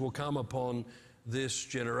these things will come upon this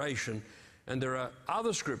generation. And there are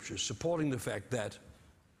other scriptures supporting the fact that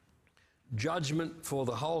judgment for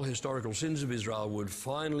the whole historical sins of Israel would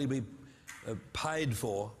finally be paid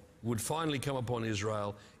for, would finally come upon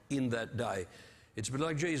Israel in that day. It's a bit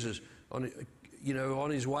like Jesus on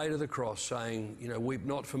his way to the cross saying, weep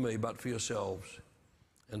not for me, but for yourselves,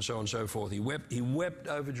 and so on and so forth. He wept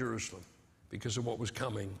over Jerusalem because of what was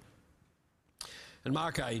coming. And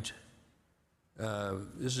Mark 8,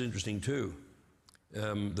 this is interesting too.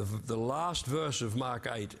 The last verse of Mark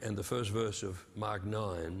 8 and the first verse of Mark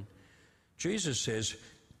 9, Jesus says,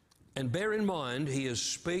 and bear in mind, he is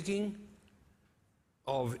speaking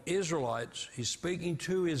of Israelites, he's speaking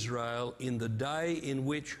to Israel in the day in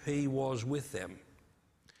which he was with them.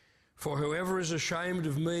 For whoever is ashamed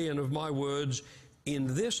of me and of my words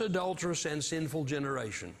in this adulterous and sinful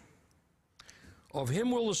generation, of him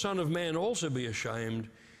will the Son of Man also be ashamed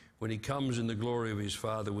when he comes in the glory of his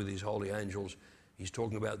Father with his holy angels. He's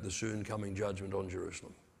talking about the soon coming judgment on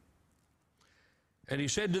Jerusalem. And he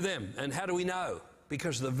said to them, and how do we know?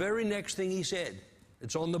 Because the very next thing he said,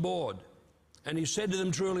 it's on the board. And he said to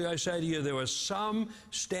them, truly I say to you, there are some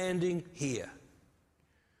standing here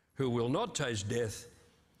who will not taste death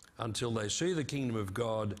until they see the kingdom of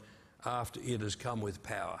God after it has come with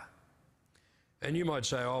power. And you might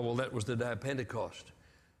say, oh, well, that was the day of Pentecost.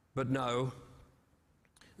 But no,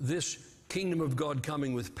 this kingdom of God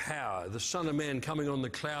coming with power, the Son of Man coming on the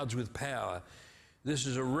clouds with power, this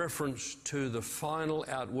is a reference to the final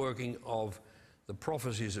outworking of the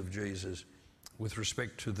prophecies of Jesus with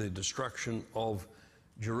respect to the destruction of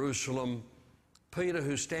Jerusalem. Peter,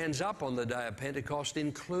 who stands up on the day of Pentecost,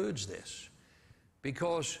 includes this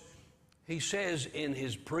because he says in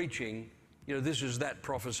his preaching, you know, this is that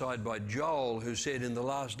prophesied by Joel, who said, in the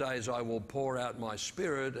last days I will pour out my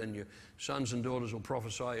spirit, and your sons and daughters will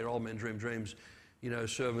prophesy, your old men dream dreams, you know,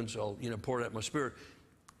 servants, I'll, you know, pour out my spirit.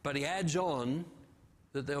 But he adds on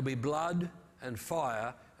that there'll be blood and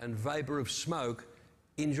fire and vapor of smoke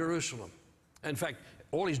in Jerusalem. In fact,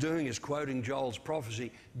 all he's doing is quoting Joel's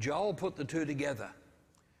prophecy. Joel put the two together.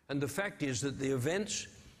 And the fact is that the events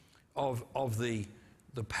of the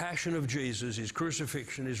passion of Jesus, his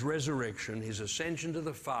crucifixion, his resurrection, his ascension to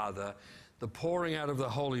the Father, the pouring out of the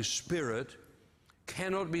Holy Spirit,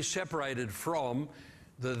 cannot be separated from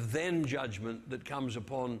the then judgment that comes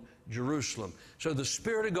upon Jerusalem. So the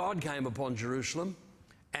Spirit of God came upon Jerusalem,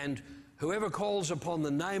 and whoever calls upon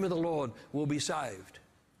the name of the Lord will be saved.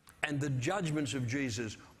 And the judgments of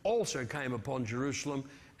Jesus also came upon Jerusalem,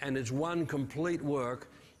 and it's one complete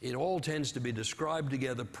work. It all tends to be described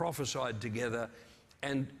together, prophesied together,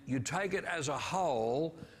 and you take it as a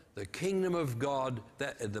whole. The kingdom of God,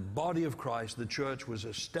 that the body of Christ, the church, was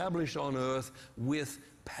established on earth with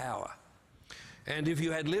power. And if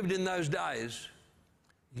you had lived in those days,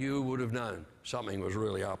 you would have known something was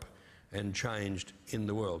really up and changed in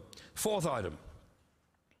the world. Fourth item.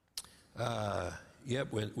 Yep,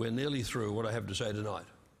 we're nearly through what I have to say tonight.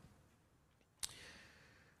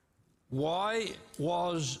 Why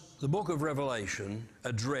was the book of Revelation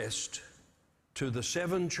addressed to the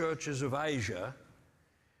 7 churches of Asia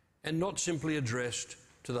and not simply addressed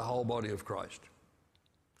to the whole body of Christ?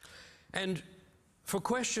 And for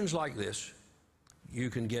questions like this,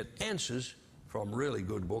 you can get answers from really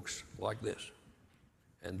good books like this.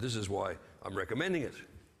 And this is why I'm recommending it,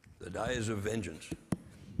 The Days of Vengeance.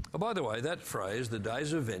 Oh, by the way, that phrase, the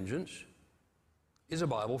days of vengeance, is a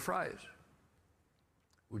Bible phrase.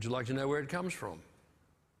 Would you like to know where it comes from?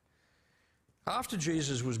 After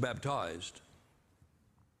Jesus was baptized,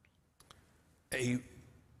 he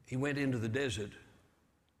went into the desert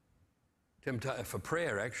for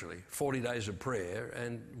prayer, actually, 40 days of prayer,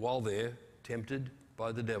 and while there, tempted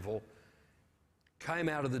by the devil, came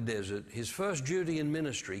out of the desert. His first duty in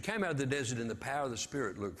ministry, he came out of the desert in the power of the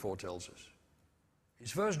Spirit, Luke 4 tells us. His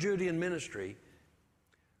first duty in ministry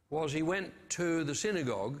was he went to the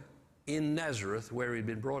synagogue in Nazareth where he'd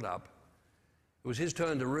been brought up. It was his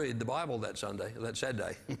turn to read the Bible that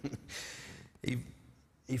Saturday.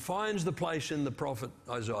 He finds the place in the prophet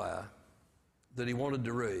Isaiah that he wanted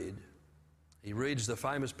to read. He reads the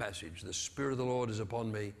famous passage, the Spirit of the Lord is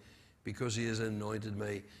upon me because he has anointed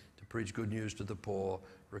me to preach good news to the poor,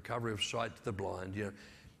 recovery of sight to the blind, you know,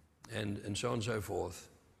 and so on and so forth.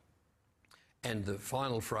 And the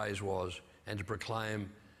final phrase was, and to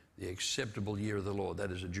proclaim the acceptable year of the Lord.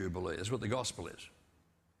 That is a jubilee. That's what the gospel is.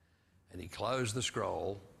 And he closed the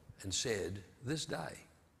scroll and said, this day,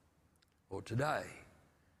 or today,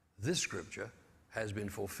 this scripture has been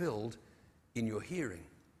fulfilled in your hearing.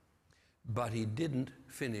 But he didn't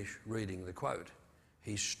finish reading the quote.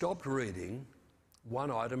 He stopped reading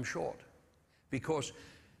one item short because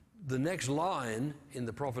the next line in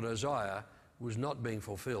the prophet Isaiah was not being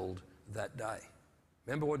fulfilled that day.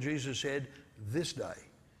 Remember what Jesus said? This day,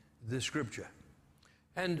 this scripture.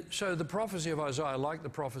 And so the prophecy of Isaiah, like the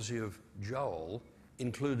prophecy of Joel,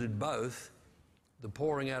 included both the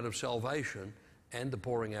pouring out of salvation and the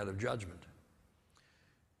pouring out of judgment.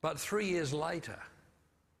 But 3 years later,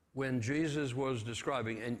 when Jesus was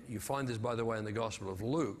describing, and you find this, by the way, in the Gospel of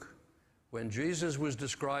Luke, when Jesus was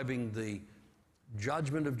describing the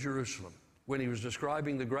judgment of Jerusalem, when he was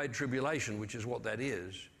describing the Great Tribulation, which is what that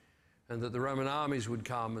is, and that the Roman armies would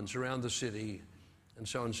come and surround the city and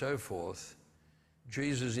so on and so forth,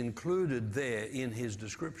 Jesus included there in his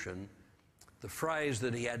description the phrase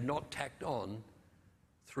that he had not tacked on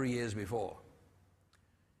 3 years before.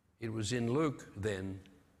 It was in Luke then,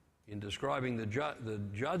 in describing the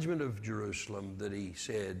judgment of Jerusalem, that he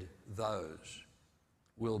said, those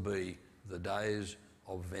will be the days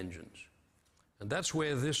of vengeance. And that's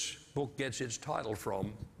where this book gets its title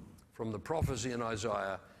from the prophecy in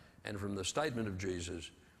Isaiah and from the statement of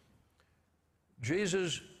Jesus.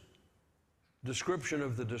 Jesus' description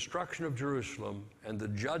of the destruction of Jerusalem and the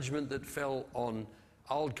judgment that fell on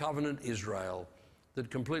Old Covenant Israel that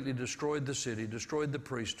completely destroyed the city, destroyed the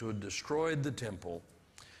priesthood, destroyed the temple,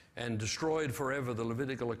 and destroyed forever the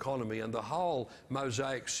Levitical economy and the whole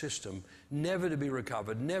Mosaic system, never to be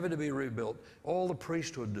recovered, never to be rebuilt, all the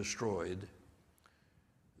priesthood destroyed.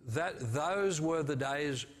 Those were the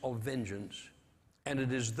days of vengeance, and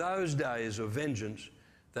it is those days of vengeance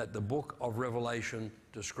that the book of Revelation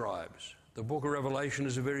describes. The book of Revelation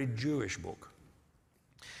is a very Jewish book,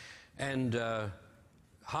 and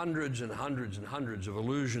hundreds and hundreds and hundreds of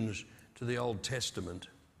allusions to the Old Testament.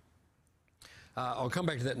 I'll come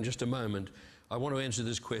back to that in just a moment. I want to answer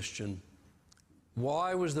this question.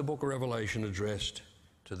 Why was the book of Revelation addressed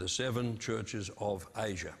to the 7 churches of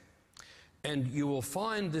Asia? And you will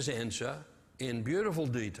find this answer in beautiful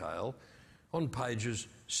detail on pages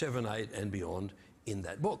 7, 8 and beyond in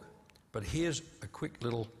that book. But here's a quick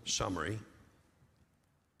little summary,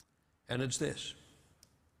 and it's this.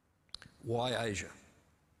 Why Asia?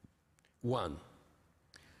 1,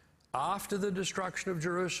 after the destruction of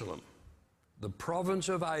Jerusalem, the province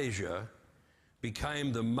of Asia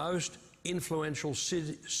became the most influential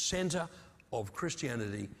centre of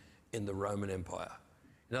Christianity in the Roman Empire.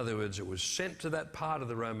 In other words, it was sent to that part of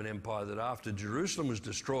the Roman Empire that after Jerusalem was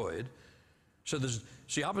destroyed,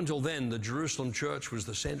 see, up until then, the Jerusalem church was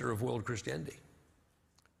the centre of world Christianity.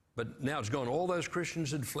 But now it's gone. All those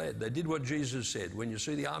Christians had fled. They did what Jesus said. When you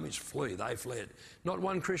see the armies flee, they fled. Not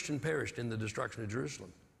one Christian perished in the destruction of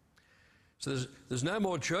Jerusalem. So there's no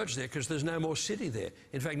more church there because there's no more city there.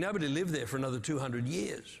 In fact, nobody lived there for another 200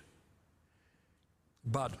 years.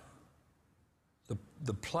 But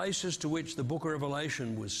the places to which the book of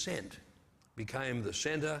Revelation was sent became the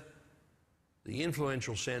centre, the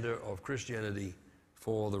influential centre of Christianity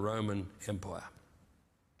for the Roman Empire.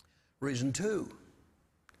 Reason 2,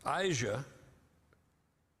 Asia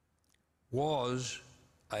was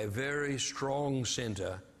a very strong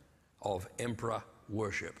centre of emperor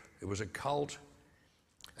worship. It was a cult.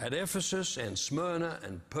 At Ephesus and Smyrna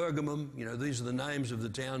and Pergamum, you know, these are the names of the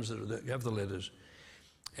towns that have the letters.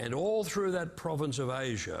 And all through that province of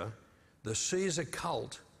Asia, the Caesar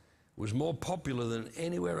cult was more popular than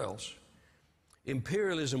anywhere else.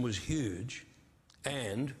 Imperialism was huge,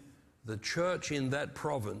 and the church in that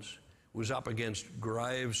province was up against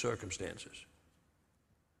grave circumstances.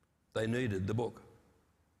 They needed the book.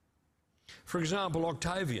 For example,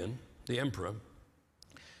 Octavian, the emperor,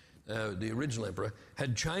 the original emperor,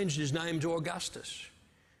 had changed his name to Augustus,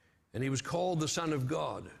 and he was called the Son of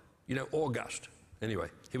God. You know, August. Anyway,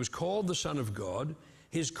 he was called the Son of God.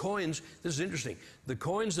 His coins, this is interesting, the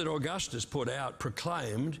coins that Augustus put out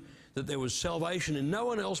proclaimed that there was salvation in no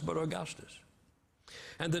one else but Augustus,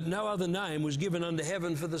 and that no other name was given under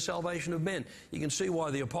heaven for the salvation of men. You can see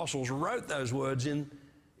why the apostles wrote those words in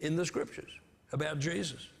the scriptures about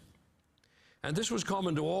Jesus. And this was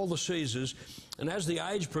common to all the Caesars, and as the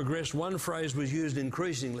age progressed, one phrase was used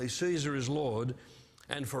increasingly, Caesar is Lord,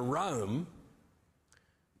 and for Rome,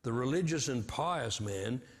 the religious and pious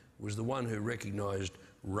man was the one who recognized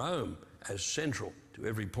Rome as central to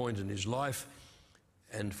every point in his life,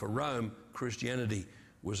 and for Rome, Christianity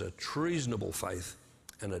was a treasonable faith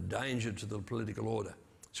and a danger to the political order.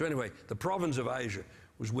 So anyway, the province of Asia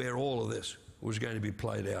was where all of this was going to be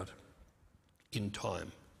played out in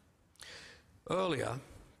time. Earlier,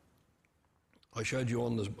 I showed you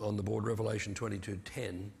on the board Revelation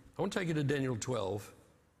 22:10. I want to take you to Daniel 12.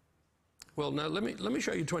 Well, no, let me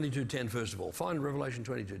show you 22:10 first of all. Find Revelation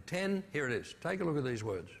 22:10. Here it is. Take a look at these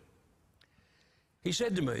words. He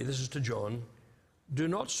said to me, this is to John, do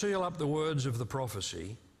not seal up the words of the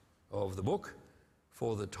prophecy of the book,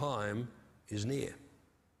 for the time is near.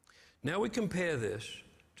 Now we compare this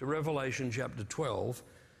to Revelation chapter 12,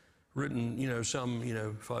 written, some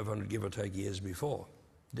 500 give or take years before.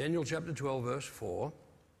 Daniel chapter 12, verse 4.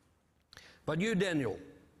 But you, Daniel,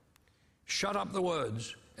 shut up the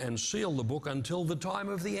words and seal the book until the time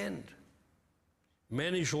of the end.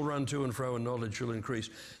 Many shall run to and fro, and knowledge shall increase.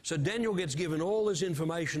 So Daniel gets given all this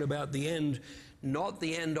information about the end, not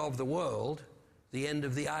the end of the world, the end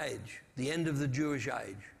of the age, the end of the Jewish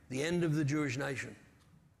age, the end of the Jewish nation.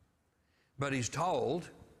 But he's told,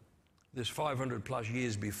 this 500 plus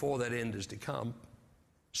years before that end is to come,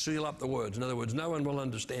 seal up the words. In other words, no one will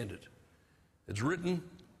understand it. It's written.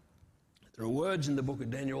 There are words in the book of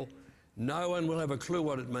Daniel. No one will have a clue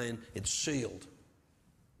what it means. It's sealed.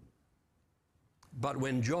 But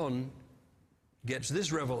when John gets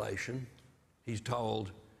this revelation, he's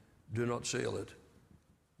told, do not seal it.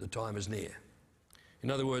 The time is near.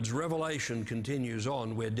 In other words, Revelation continues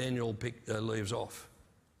on where Daniel leaves off.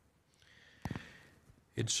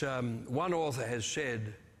 It's, one author has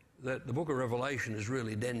said that the book of Revelation is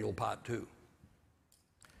really Daniel part 2.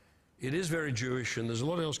 It is very Jewish, and there's a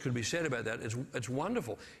lot else could be said about that. It's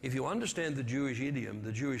wonderful. If you understand the Jewish idiom,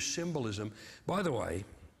 the Jewish symbolism. By the way,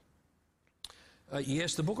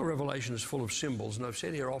 yes, the book of Revelation is full of symbols, and I've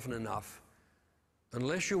said here often enough,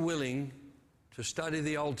 unless you're willing to study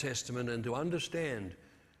the Old Testament and to understand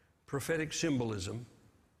prophetic symbolism,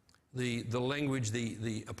 the language,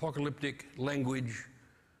 the apocalyptic language,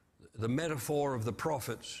 the metaphor of the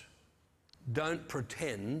prophets, don't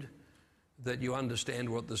pretend that you understand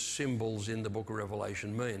what the symbols in the book of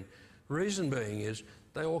Revelation mean. Reason being is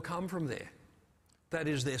they all come from there. That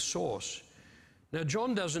is their source. Now,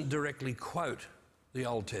 John doesn't directly quote the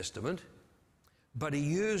Old Testament, but he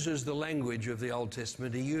uses the language of the Old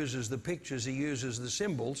Testament. He uses the pictures, he uses the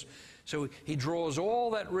symbols. So he draws all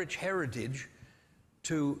that rich heritage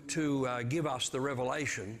to give us the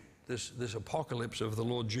revelation, this apocalypse of the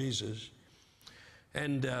Lord Jesus.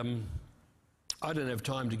 And I don't have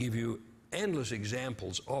time to give you endless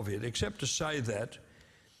examples of it, except to say that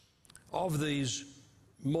of these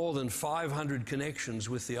more than 500 connections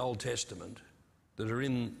with the Old Testament that are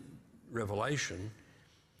in Revelation,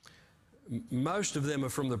 most of them are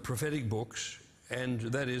from the prophetic books, and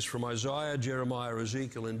that is from Isaiah, Jeremiah,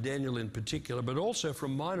 Ezekiel, and Daniel in particular, but also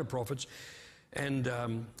from minor prophets, and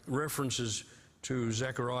references to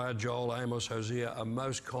Zechariah, Joel, Amos, Hosea are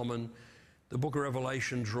most common. The book of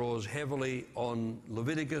Revelation draws heavily on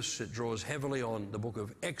Leviticus. It draws heavily on the book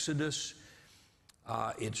of Exodus.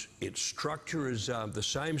 Its structure is the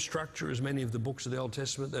same structure as many of the books of the Old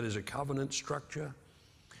Testament. That is a covenant structure.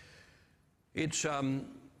 It's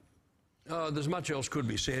there's much else could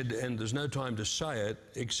be said, and there's no time to say it,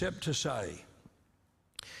 except to say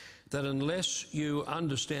that unless you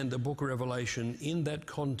understand the book of Revelation in that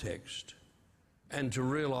context, and to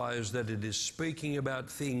realize that it is speaking about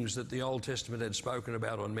things that the Old Testament had spoken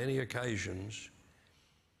about on many occasions,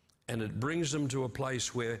 and it brings them to a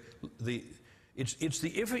place where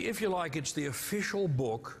if you like, it's the official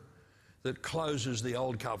book that closes the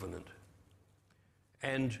Old Covenant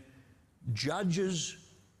and judges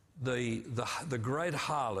the great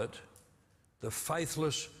harlot, the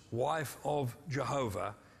faithless wife of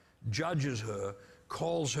Jehovah, judges her,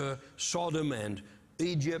 calls her Sodom and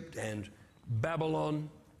Egypt and Babylon,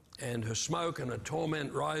 and her smoke and her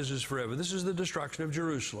torment rises forever. This is the destruction of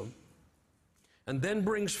Jerusalem. And then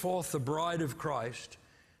brings forth the bride of Christ,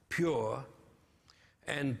 pure,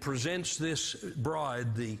 and presents this bride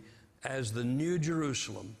as the new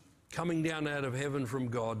Jerusalem, coming down out of heaven from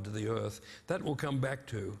God to the earth. That will come back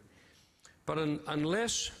to. But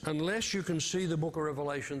unless you can see the book of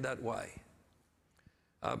Revelation that way,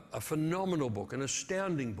 a phenomenal book, an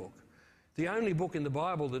astounding book, the only book in the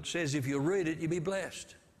Bible that says if you read it, you'll be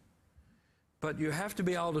blessed. But you have to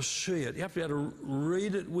be able to see it. You have to be able to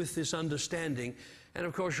read it with this understanding. And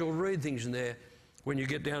of course, you'll read things in there when you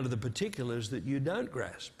get down to the particulars that you don't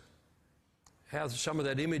grasp. How some of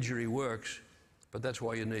that imagery works, but that's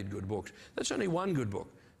why you need good books. That's only one good book.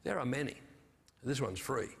 There are many. This one's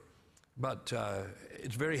free. But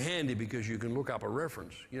it's very handy because you can look up a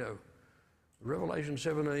reference. You know, Revelation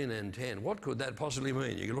 17 and 10. What could that possibly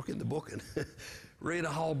mean? You can look in the book and read a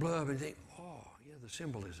whole blurb and think, oh, yeah, the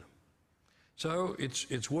symbolism. So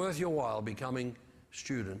it's worth your while becoming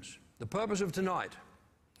students. The purpose of tonight,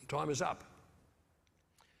 time is up.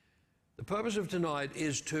 The purpose of tonight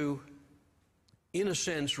is to, in a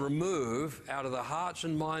sense, remove out of the hearts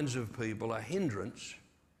and minds of people a hindrance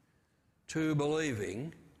to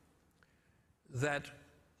believing that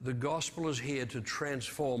the gospel is here to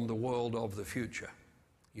transform the world of the future.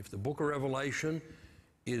 If the book of Revelation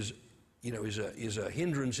is a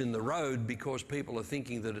hindrance in the road because people are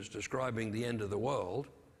thinking that it's describing the end of the world,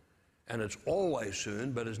 and it's always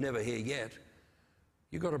soon, but it's never here yet,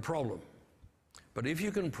 you've got a problem. But if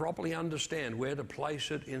you can properly understand where to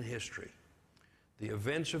place it in history, the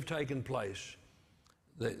events have taken place,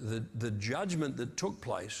 the judgment that took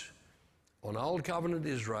place on Old Covenant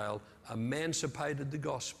Israel emancipated the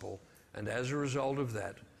gospel, and as a result of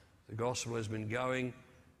that, the gospel has been going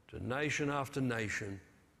to nation after nation,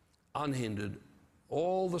 unhindered.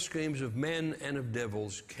 All the schemes of men and of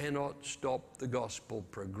devils cannot stop the gospel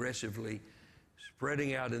progressively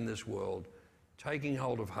spreading out in this world, taking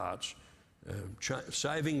hold of hearts,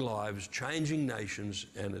 saving lives, changing nations,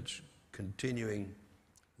 and it's continuing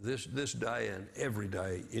this day and every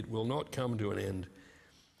day. It will not come to an end.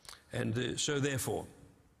 And so therefore,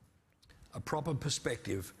 a proper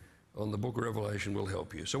perspective on the book of Revelation will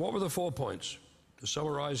help you. So what were the 4 points? To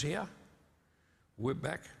summarize here, whip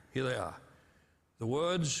back, here they are. The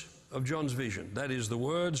words of John's vision, that is the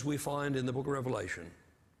words we find in the book of Revelation.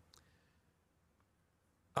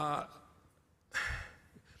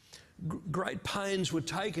 Great pains were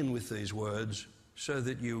taken with these words so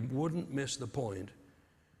that you wouldn't miss the point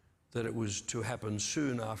that it was to happen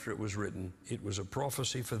soon after it was written. It was a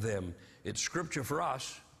prophecy for them. It's scripture for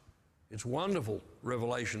us. It's wonderful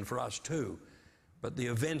revelation for us too, but the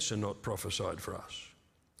events are not prophesied for us.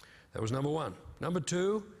 That was number 1. Number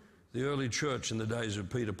 2, the early church in the days of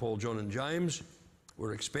Peter, Paul, John and James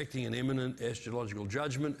were expecting an imminent eschatological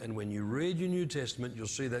judgment, and when you read your New Testament, you'll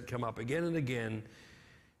see that come up again and again.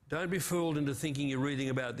 Don't be fooled into thinking you're reading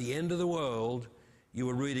about the end of the world. You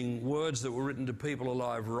were reading words that were written to people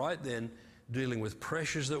alive right then, dealing with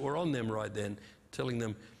pressures that were on them right then, telling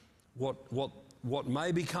them what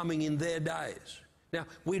may be coming in their days. Now,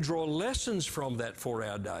 we draw lessons from that for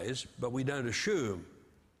our days, but we don't assume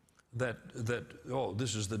that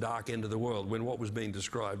this is the dark end of the world, when what was being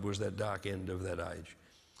described was that dark end of that age.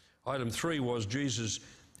 Item 3 was Jesus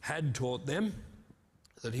had taught them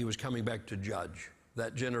that he was coming back to judge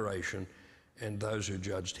that generation and those who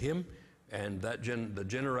judged him, and that the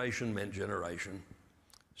generation meant generation.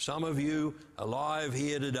 Some of you alive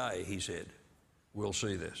here today, he said, will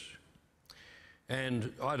see this.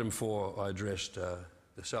 And item 4, I addressed the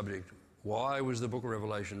subject, why was the book of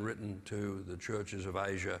Revelation written to the churches of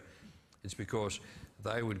Asia? It's because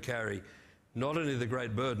they would carry not only the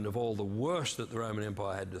great burden of all the worst that the Roman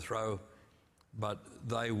Empire had to throw, but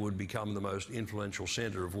they would become the most influential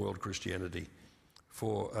centre of world Christianity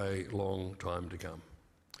for a long time to come.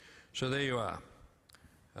 So there you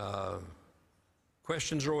are.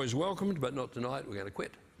 Questions are always welcomed, but not tonight. We're going to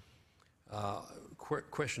quit.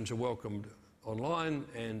 Questions are welcomed online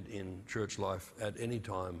and in church life at any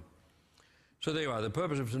time. So there you are. The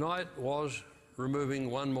purpose of tonight was removing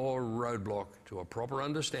one more roadblock to a proper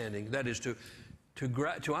understanding. That is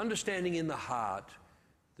to understanding in the heart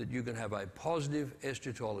that you can have a positive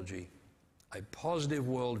eschatology, a positive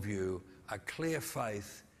worldview, a clear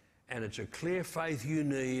faith, and it's a clear faith you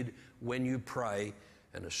need when you pray,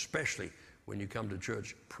 and especially when you come to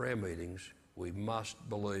church prayer meetings. We must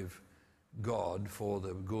believe God for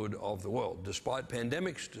the good of the world. Despite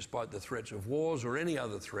pandemics, despite the threats of wars or any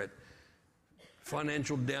other threat,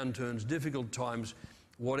 financial downturns, difficult times,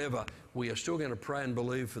 whatever, we are still going to pray and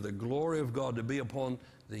believe for the glory of God to be upon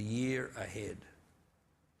the year ahead.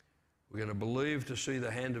 We're going to believe to see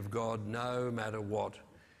the hand of God no matter what.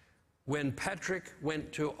 When Patrick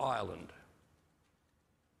went to Ireland,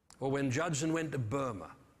 or when Judson went to Burma,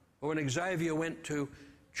 or when Xavier went to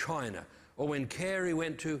China, or when Carey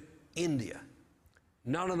went to India,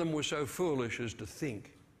 none of them were so foolish as to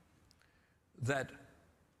think that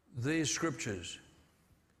these scriptures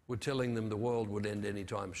were telling them the world would end any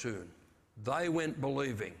time soon. They went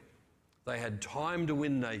believing. They had time to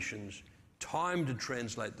win nations, time to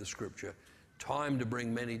translate the scripture, time to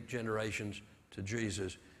bring many generations to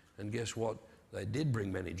Jesus. And guess what? They did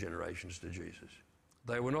bring many generations to Jesus.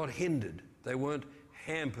 They were not hindered. They weren't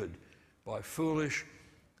hampered by foolish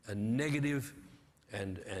and negative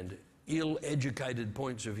and ill-educated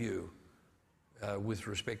points of view with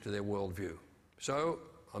respect to their worldview. So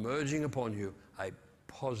I'm urging upon you a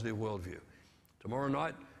positive worldview. Tomorrow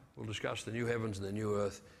night we'll discuss the new heavens and the new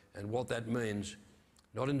earth and what that means,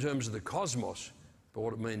 not in terms of the cosmos, but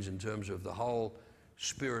what it means in terms of the whole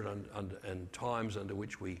spirit and times under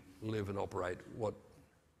which we live and operate, what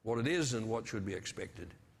it is and what should be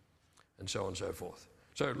expected, and so on and so forth.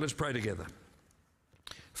 So let's pray together.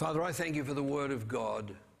 Father, I thank you for the Word of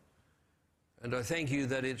God, and I thank you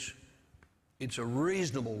that it's a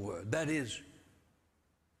reasonable Word. That is,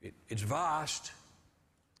 it's vast,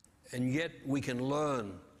 and yet we can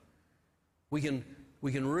learn. We can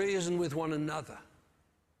reason with one another,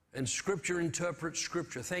 and Scripture interprets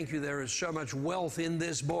Scripture. Thank you, there is so much wealth in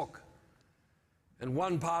this book, and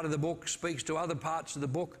one part of the book speaks to other parts of the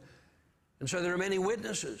book, and so there are many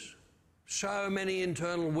witnesses, so many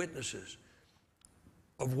internal witnesses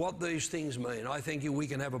of what these things mean. I thank you we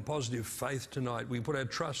can have a positive faith tonight. We put our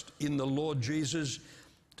trust in the Lord Jesus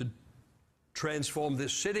to transform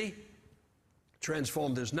this city,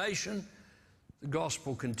 transform this nation, the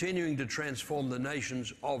gospel continuing to transform the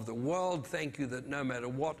nations of the world. Thank you that no matter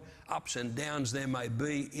what ups and downs there may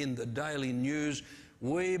be in the daily news,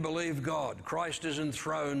 we believe God. Christ is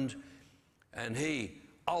enthroned, and He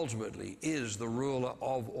ultimately is the ruler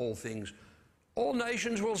of all things. All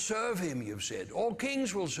nations will serve Him, you've said. All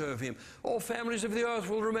kings will serve Him. All families of the earth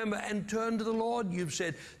will remember and turn to the Lord, you've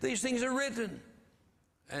said. These things are written.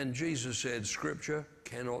 And Jesus said, Scripture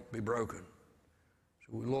cannot be broken.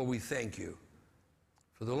 So, Lord, we thank you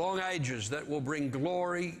for the long ages that will bring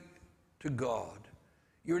glory to God.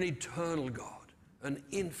 You're an eternal God, an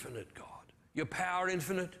infinite God. Your power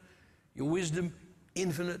infinite, your wisdom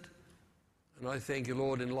infinite. And I thank you,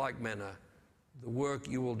 Lord, in like manner, the work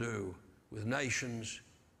you will do with nations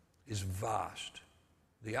is vast.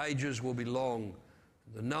 The ages will be long.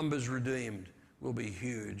 The numbers redeemed will be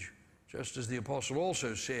huge. Just as the apostle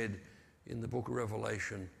also said in the book of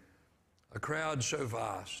Revelation, a crowd so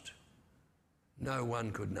vast, no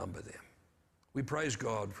one could number them. We praise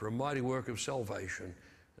God for a mighty work of salvation.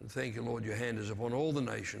 And thank you, Lord, your hand is upon all the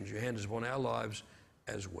nations. Your hand is upon our lives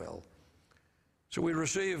as well. So we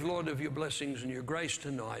receive, Lord, of your blessings and your grace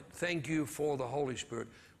tonight. Thank you for the Holy Spirit.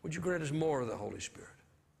 Would you grant us more of the Holy Spirit,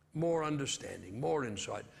 more understanding, more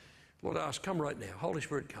insight? Lord, I ask, come right now. Holy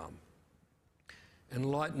Spirit, come.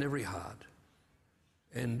 Enlighten every heart.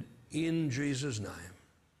 And in Jesus' name,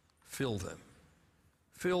 fill them.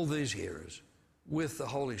 Fill these hearers with the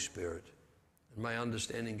Holy Spirit. And may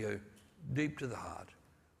understanding go deep to the heart.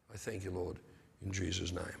 I thank you, Lord, in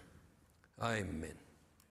Jesus' name. Amen.